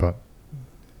name, but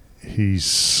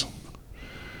he's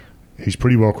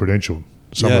pretty well credentialed.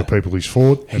 Some Yeah. of the people he's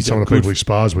fought and He's some a of the good- people he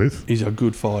spars with. He's a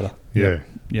good fighter. Yeah.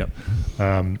 Yep.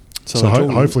 So they're talking-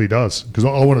 hopefully he does, because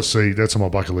I want to see. That's on my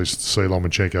bucket list. To see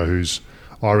Lomachenko, who's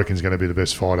I reckon is going to be the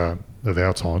best fighter of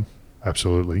our time.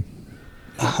 Absolutely,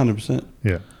 100%.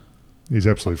 yeah, he's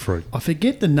absolute freak. I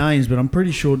forget the names, but I'm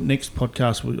pretty sure next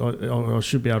podcast I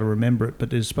should be able to remember it.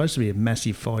 But there's supposed to be a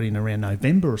massive fight in around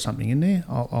November or something in there.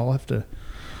 I'll have to.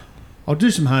 I'll do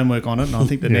some homework on it, and I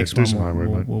think the Yeah, next do one some homework,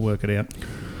 mate. we'll work it out.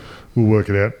 We'll work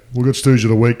it out. We've got Stooge of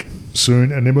the Week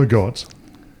soon, and then we've got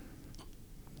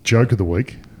Joke of the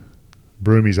Week.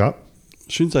 Broomy's up.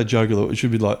 Shouldn't say joke of the. It should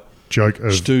be like Joke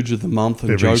of Stooge of the month and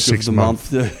every joke of 6 the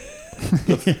month. month.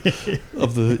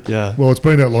 of the yeah. Well, it's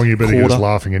been that long. You better get us Quarter.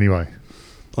 laughing anyway.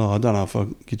 Oh, I don't know if I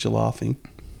get you laughing.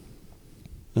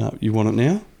 No, you want it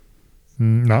now?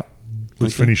 No,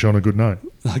 let's Okay. finish on a good note.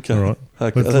 Okay. All right.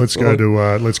 Okay, Let's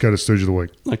go to Stooge of the Week.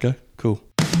 Okay. Cool.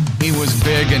 He was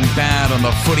big and bad on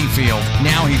the footy field.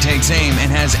 Now he takes aim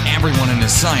and has everyone in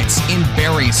his sights in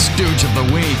Barry's Stooge of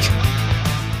the Week.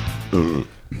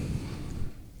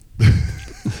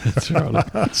 That's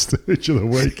right. Stooge of the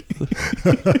Week.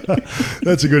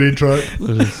 That's a good intro.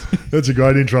 That's a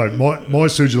great intro. My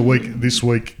Stooge of the Week this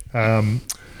week,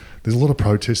 there's a lot of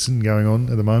protesting going on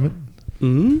at the moment.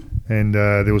 Mm-hmm. And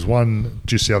there was one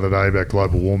just the other day about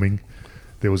global warming.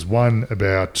 There was one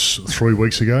about 3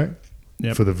 weeks ago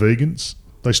Yep. for the vegans.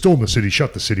 They stormed the city,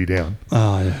 shut the city down.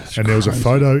 Oh yeah. It's And there was a crazy.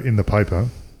 photo in the paper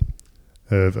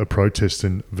of a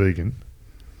protesting vegan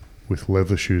with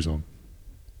leather shoes on.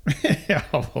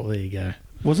 Oh, well, there you go.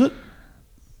 Was it?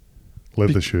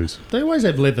 Leather shoes. They always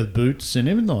have leather boots and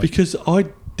everything. Because I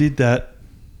did that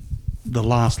the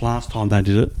last time they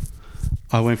did it.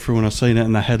 I went through and I seen it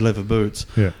and they had leather boots.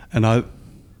 Yeah. And I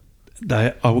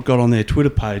got on their Twitter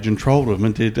page and trolled them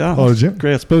and did did you?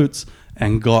 grouse boots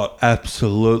and got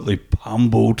absolutely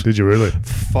pummeled. Did you really?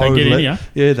 Faux They get in ya?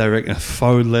 Yeah, they reckon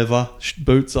faux leather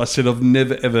boots. I said I've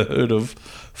never ever heard of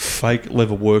fake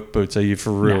leather work boots. Are you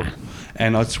for real? Nah.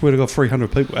 And I swear to God,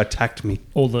 300 people attacked me.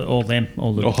 all the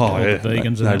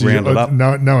vegans They and round that. it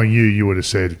up. Knowing you would have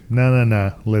said,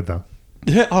 no, leather.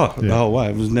 Yeah. Oh, way.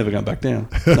 I was never going back down.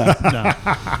 No. No.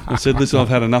 I said, listen, I've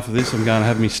had enough of this. I'm going to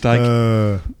have me steak.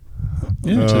 Yeah,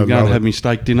 So I'm going love to have it. me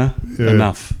steak dinner. Yeah.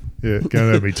 Enough. Yeah, go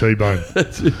and have me T-bone.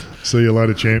 That's it. See you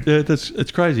later, champ. Yeah,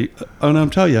 it's crazy. And I'm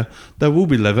telling you, they will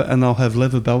be leather and they'll have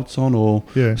leather belts on or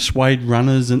Yeah. suede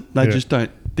runners and they Yeah. just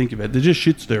don't think about it. They're just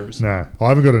shit stirrers. No, I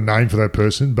haven't got a name for that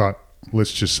person, but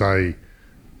let's just say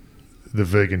the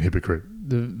vegan hypocrite.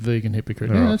 The vegan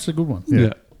hypocrite. All Yeah, right. that's a good one.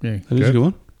 Yeah. Yeah. That is a good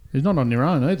one. He's not on their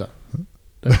own either.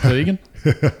 That's vegan.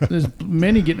 There's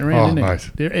many getting around, Oh, isn't there?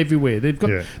 mate. They're everywhere. They've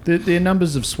got Yeah. their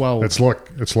numbers have swelled. It's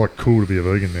like cool to be a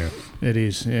vegan now. It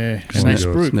is, yeah. Oh And my they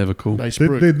God. spruik. It's never cool. They They're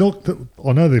spruik. not.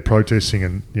 I know they're protesting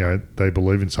and they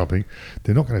believe in something.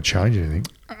 They're not going to change anything.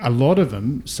 A lot of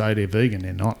them say they're vegan.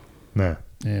 They're not. No.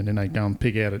 And then they go and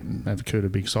pick out it and have a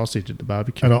big sausage at the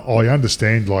barbecue. And I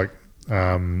understand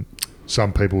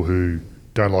some people who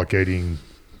don't like eating.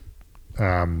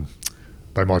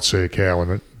 They might see a cow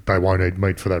and they won't eat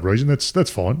meat for that reason. That's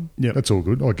fine. Yep. That's all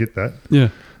good. I get that. Yeah.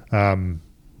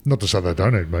 Not to say they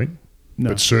don't eat meat, No.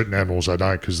 but certain animals they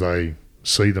don't because they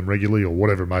see them regularly or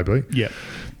whatever it may be. Yeah.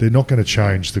 They're not going to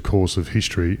change the course of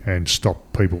history and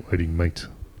stop people eating meat.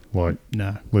 Like,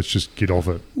 No. let's just get off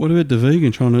it. What about the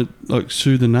vegan trying to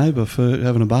sue the neighbour for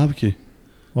having a barbecue?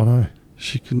 I know.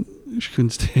 She couldn't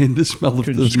stand the smell of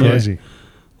Couldn't the It's meat. crazy.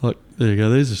 Like, there you go.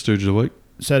 There's a stooge of the week.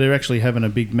 So they're actually having a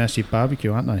big, massive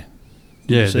barbecue, aren't they?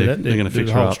 Yeah, You see they're that? going to fix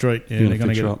the her whole up. street. Yeah, They're they're gonna going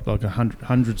to fix get her up. like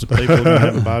hundreds of people going to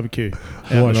have a barbecue out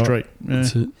Why in the not? street. Yeah.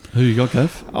 That's it. Who you got,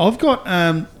 Gav? I've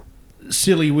got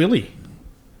Silly Willy.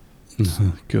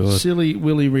 God. Silly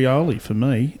Willie Rioli for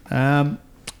me.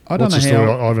 I don't What's know the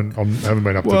how. story? I haven't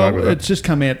been up to date with It's that. just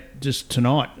come out just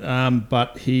tonight,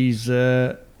 but he's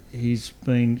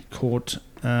been caught.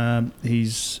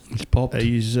 He's popped.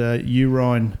 his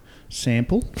urine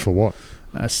sample, For what?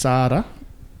 SADA.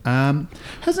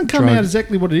 Hasn't come Drug. out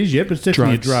exactly what it is yet, but it's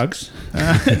definitely drugs.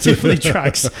 It's definitely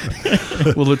drugs.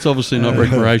 Well, it's obviously not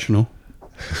recreational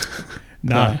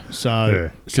No, so Yeah.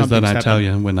 because they something's don't tell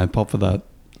happened. you when they pop for that.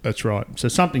 That's right. So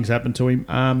something's happened to him.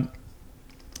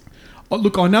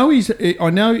 Look, I know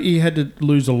he had to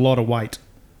lose a lot of weight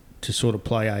to sort of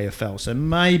play AFL. So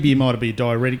maybe it might be a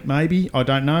diuretic. Maybe I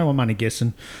don't know. I'm only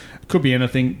guessing. Could be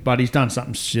anything. But he's done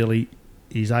something silly.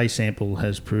 His A sample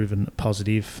has proven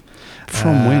positive.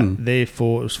 From when?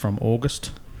 Therefore, it was from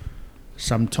August,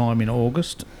 sometime in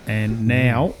August, and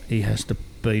now he has to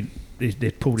be.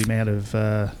 They've pulled him out of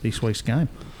this week's game.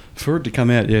 For it to come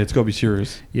out, yeah, it's got to be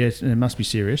serious. Yes, it must be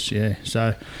serious. Yeah,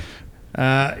 so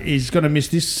he's going to miss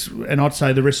this, and I'd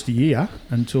say the rest of the year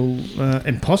until,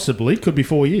 and possibly could be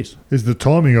 4 years. Is the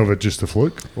timing of it just a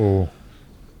fluke, or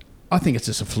I think it's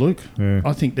just a fluke. Yeah.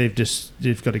 I think they've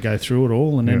got to go through it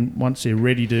all, and then once they're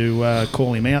ready to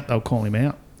call him out, they'll call him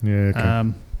out. yeah?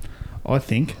 Okay. I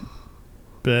think,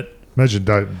 but Imagine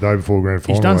day before grand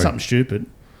final. he's done like- something stupid.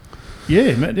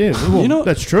 Yeah, well, You know-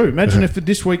 that's true. Imagine if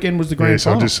this weekend was the grand Yeah,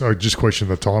 so final. I just question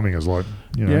the timing. Is like,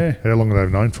 Yeah. how long are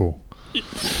they known for?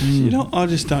 You know, I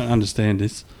just don't understand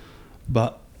this,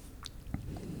 but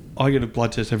I get a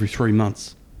blood test every 3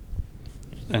 months,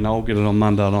 and I'll get it on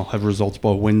Monday, and I'll have results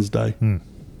by Wednesday, and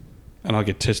I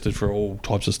get tested for all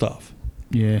types of stuff.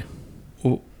 Yeah,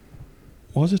 Well,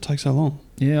 why does it take so long?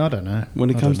 yeah, I don't know. When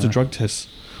it I comes don't to know. drug tests,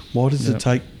 why does Yep. it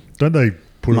take... Don't they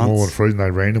put them all Months. on freeze and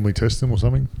they randomly test them or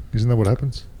something? Isn't that what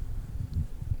happens?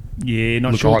 Yeah,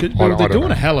 not Look, sure. I They're don't doing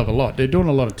know. a hell of a lot. They're doing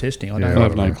a lot of testing. I Yeah, don't I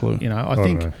have don't no know. clue. You know, I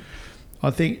don't know. I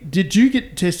think. Did you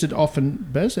get tested often,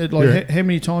 Baz? Like, Yeah. how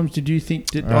many times did you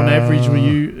think that on average were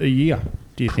you a year?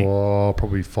 Do you think Oh,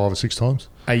 probably 5 or 6 times.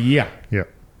 a year? Yeah.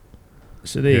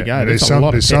 So there you go. And That's there's a lot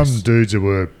of there's tests. some dudes that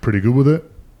were pretty good with it.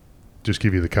 Just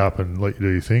give you the cup and let you do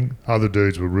your thing. Other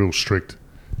dudes were real strict.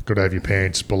 Got to have your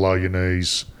pants below your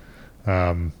knees.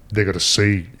 They got to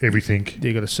see everything.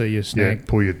 You got to see your Yeah, snag.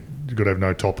 you got to have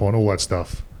no top on. All that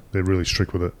stuff. They're really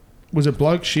strict with it. Was it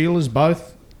blokes, Sheilas,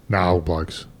 both? No, all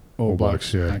blokes. All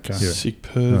blokes. Yeah. Okay. Yeah. Sick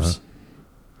pervs.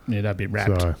 Yeah, they'd be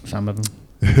wrapped. So- Some of them.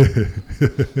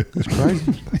 It's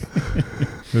crazy.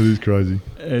 It is crazy.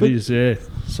 It is. Yeah.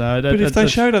 So, But if they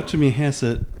showed up to my house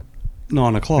at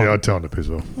 9 o'clock, Yeah, I'd tell them to piss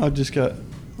off. I'd just go,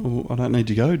 oh, I don't need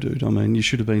to go, dude. I mean, you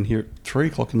should have been here at 3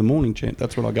 o'clock in the morning, champ.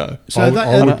 That's when I go. So I would, they-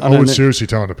 I would, I I don't would know- seriously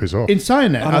tell them to piss off. in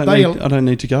saying that, I are don't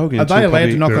need to go again. they until allowed to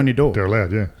probably- knock They're- on your door? They're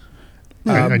allowed, yeah.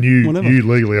 Um, and you whenever.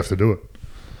 legally have to do it.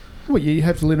 Well, you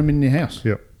have to let them in your house.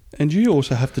 Yep. And you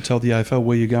also have to tell the AFL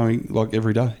where you're going, like,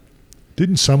 every day.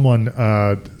 Didn't someone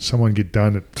get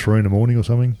done at 3 in the morning or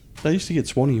something? They used to get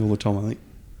Swanee all the time, I think.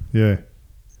 Yeah.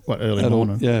 What, early At all,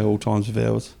 morning? yeah, all times of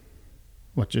hours.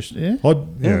 What, just, yeah?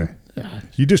 Yeah.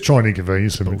 You just try and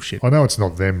inconvenience them. Bullshit. I know it's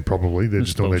not them probably. They're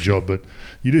just doing their job, but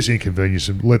you just inconvenience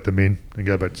them, let them in and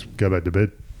go back to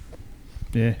bed.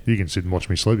 Yeah. You can sit and watch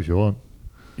me sleep if you want.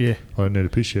 Yeah. I don't need a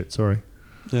piss yet, sorry.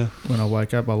 Yeah. When I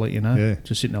wake up, I'll let you know. Yeah.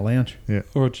 Just sit in the lounge.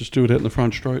 Or I'd just do it out in the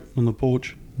front straight on the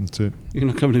porch. That's it. You're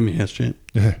not coming to my house, champ.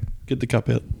 Yeah. Get the cup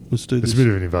out. Let's do It's this. a bit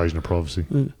of an invasion of privacy.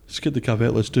 Yeah. Just get the cup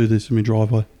out. Let's do this in my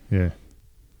driveway. Yeah.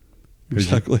 Who's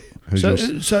your- Exactly. Who's So,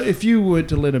 yours? so if you were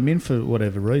to let them in for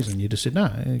whatever reason, you just said,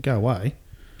 no, go away.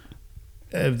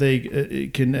 Have they,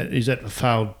 is that a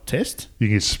failed test? You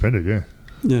can get suspended, yeah.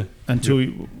 Yeah. Until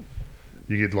You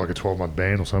get like a 12-month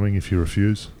ban or something if you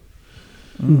refuse.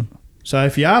 So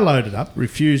if you are loaded up,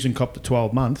 refuse and cop the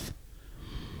 12-month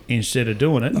instead of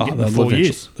doing it and getting the 4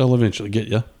 years. They'll eventually get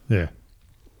you. Yeah.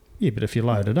 Yeah, but if you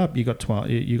load it up, you got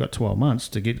 12 months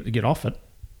to get off it.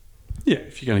 Yeah,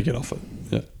 if you're going to get off it.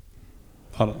 Yeah.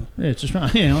 I don't know. Yeah, it's just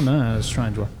yeah, I know, it's a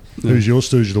strange one. Who's your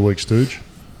stooge of the week, Stooge?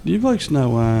 Do you blokes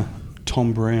know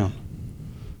Tom Brown?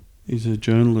 He's a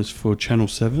journalist for Channel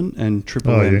 7 and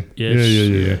Triple Oh, M. yeah.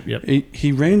 Yeah. Yep.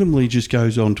 He randomly just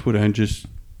goes on Twitter and just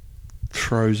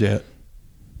throws out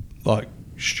like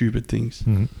stupid things.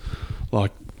 Mhm.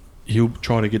 Like he'll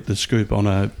try to get the scoop on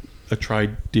a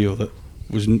trade deal that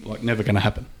was like never going to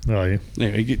happen. Oh, yeah. Yeah,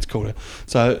 he gets caught out.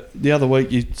 So the other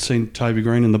week you'd seen Toby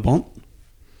Green in the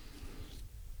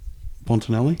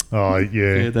Bontanelli. Oh,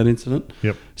 yeah. That incident.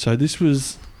 Yep. So this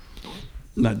was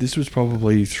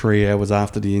probably 3 hours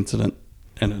after the incident,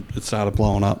 and it started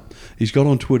blowing up. He's got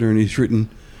on Twitter and he's written,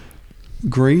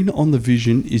 "Green on the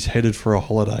Vision is headed for a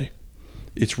holiday.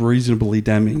 It's reasonably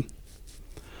damning.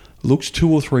 Looks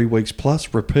 2 or 3 weeks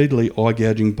plus, repeatedly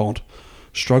eye-gouging Bont.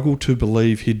 Struggle to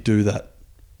believe he'd do that.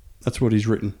 That's what he's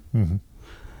written. Mm-hmm.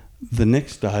 The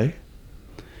next day,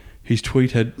 his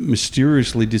tweet had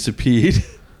mysteriously disappeared.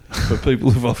 For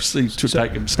people who've obviously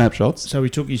taken snapshots. So he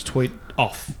took his tweet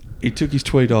off. He took his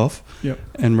tweet off Yep.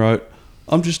 and wrote,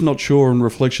 I'm just not sure on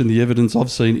reflection the evidence I've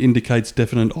seen indicates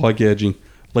definite eye gouging.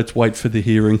 Let's wait for the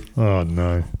hearing. Oh,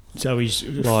 no. So he's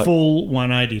Like- full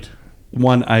 180'd.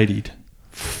 180'd.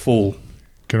 Full.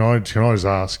 Can I just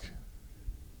ask,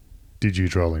 did you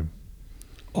troll him?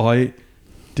 I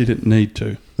didn't need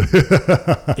to.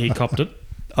 He copped it.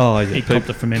 Oh, yeah. He copped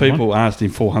it from M1. People asked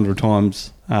him 400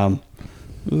 times,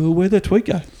 where'd that tweet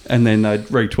go? And then they'd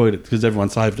retweet it because everyone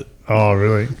saved it. Oh,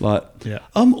 really? Like, Yeah.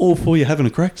 I'm all for you having a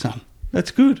crack, son.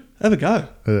 That's good. Have a go.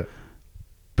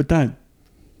 But don't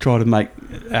try to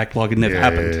act like it never Yeah,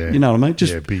 happened. yeah, yeah. You know what I mean?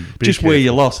 Just Yeah, be just wear careful.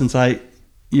 your loss and say,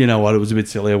 you know what, it was a bit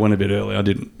silly. I went a bit early.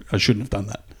 I shouldn't have done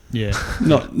that. Yeah.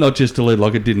 Not just delete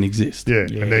like it didn't exist. Yeah,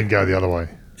 Yeah. and then go the other way.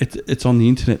 It's on the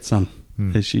internet, son.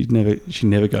 She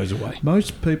never goes away.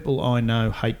 Most people I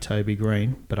know hate Toby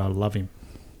Green, but I love him.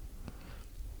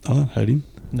 I don't hate him.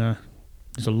 No.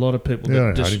 There's a lot of people Yeah, I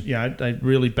that don't just, hate him. they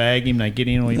really bag him, they get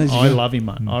in on him. There you I go. love him,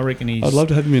 mate. I reckon I'd love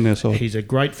to have him in our side. he's a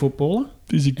great footballer.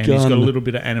 He's a And he's got a gun. little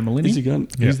bit of animal in him. He's a gun.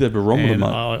 Yeah. He's their barometer, And mate.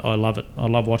 I love it. I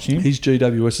love watching him. He's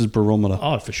GWS's barometer.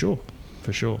 Oh, for sure.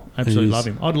 For sure. Absolutely is. love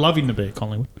him. I'd love him to be at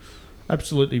Collingwood.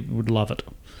 Absolutely would love it.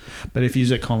 But if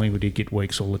he's at Collingwood, he'd get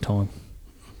weeks all the time.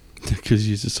 Because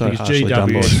he's just so Because harshly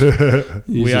done by GWS it.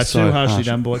 He's we are just too so harshly harsh.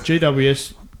 done by it.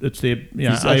 GWS, it's their He's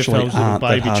actually AFL's little aren't that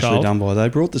baby harshly child. done by. They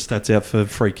brought the stats out for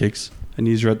free kicks, and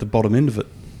you're at the bottom end of it.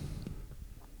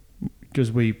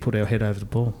 Because we put our head over the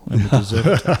ball and we deserve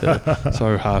it.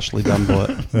 So harshly done by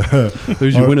it.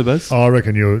 Who's your winner, Buzz? I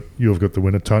reckon you've got the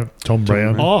winner, Tom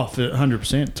Brown. Oh, for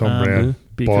 100%. Tom Brown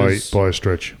because by a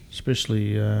stretch.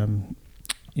 especially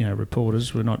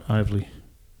reporters, we're not overly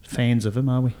fans of him,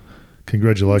 are we?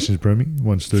 Congratulations, Broomy.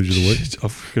 One Stooge of the week.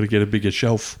 I've got to get a bigger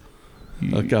shelf.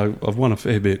 Okay, I've won a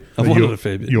fair bit. I've won it a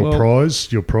fair bit. Your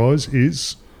prize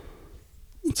is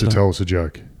to tell us a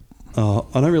joke. I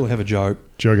don't really have a joke.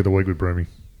 Joke of the week with Broomy.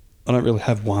 I don't really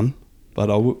have one, but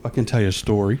I can tell you a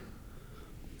story.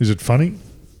 Is it funny?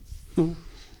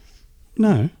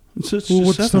 No. It's just Well,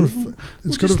 just what's happened. not?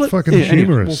 It's just got to let- fucking yeah, anyway,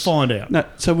 We'll humorous. find out. No,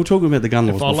 so we're talking about the gun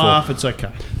laws If I before. laugh, it's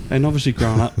okay. And obviously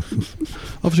growing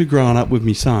up with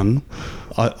my son,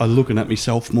 I looking at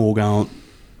myself more going,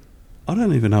 I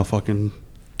don't even know if I can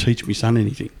teach my son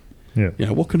anything. Yeah. You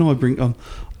know, what can I bring?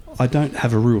 I don't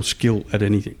have a real skill at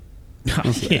anything.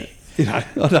 Yeah. You know, I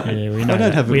don't. Yeah, we know I don't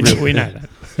that. have a we, real. know, we know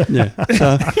that. Yeah.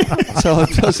 So I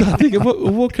think,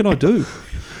 what can I do?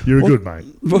 You're a good mate.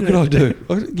 What can I do?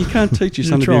 You can't teach your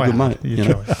son to be a good mate. You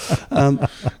know?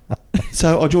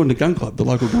 So I joined the gun club, the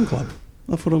local gun club.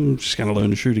 I thought I'm just going to learn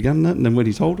to shoot a gun and that, and then when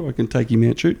he's older, I can take him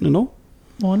out shooting and all.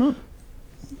 Why not?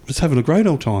 Was having a great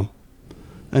old time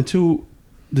until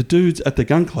the dudes at the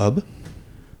gun club,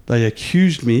 they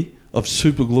accused me of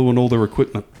super gluing all their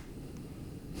equipment.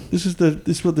 This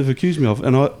is what they've accused me of,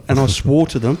 and I swore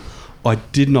to them I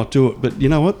did not do it. But you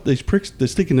know what? These pricks, they're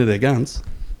sticking to their guns.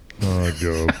 Oh,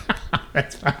 God.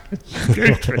 That's funny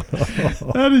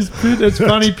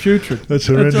putrid. That's That's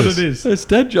what horrendous. it is. It's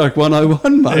dad joke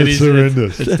 101, mate. It It's is.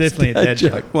 horrendous. It's definitely a dad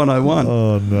joke. 101.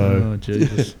 Oh, no. Oh,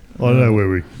 Jesus. I don't know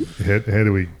where how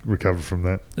do we recover from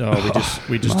that? Oh,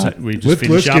 we just Let's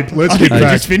finish up. get- let's get We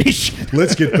back. just finish.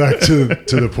 Let's get back to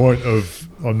the point of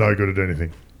I'm no good at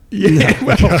anything. Yeah,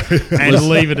 well, and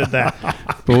leave it at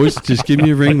that. Boys, just give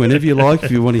me a ring whenever you like if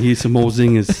you want to hear some more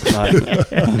zingers.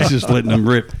 I'm just letting them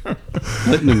rip.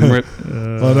 Letting them rip.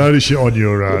 I notice you on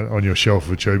your shelf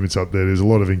of achievements up there. There's a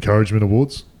lot of encouragement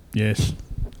awards. Yes.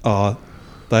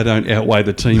 They don't outweigh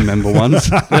the team member ones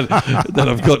that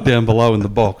I've got down below in the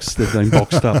box. They've been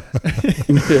boxed up.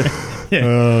 Yeah.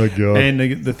 Oh, God. And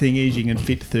the thing is, you can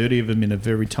fit 30 of them in a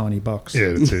very tiny box.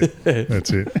 Yeah, that's it.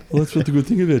 That's it. Well, that's what the good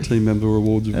thing about team member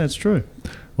awards. That's true.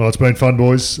 Well, it's been fun,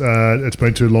 boys. It's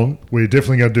been too long. We're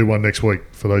definitely going to do one next week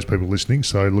for those people listening,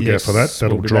 so look out for that.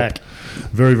 That'll we'll be drop back.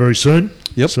 very, very soon.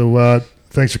 Yep. So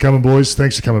thanks for coming, boys.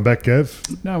 Thanks for coming back, Gav.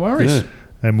 No worries. Yeah.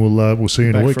 And we'll see you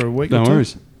in Back a week. for a week No or two.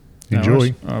 worries. No Enjoy.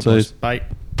 worries. All right, See boys. you. Bye.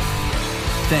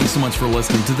 Thanks so much for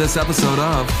listening to this episode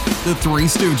of The Three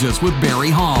Stooges with Barry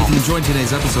Hall. If you enjoyed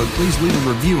today's episode, please leave a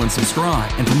review and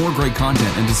subscribe. And for more great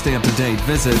content and to stay up to date,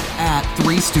 visit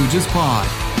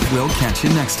 @3StoogesPod. We'll catch you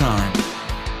next time.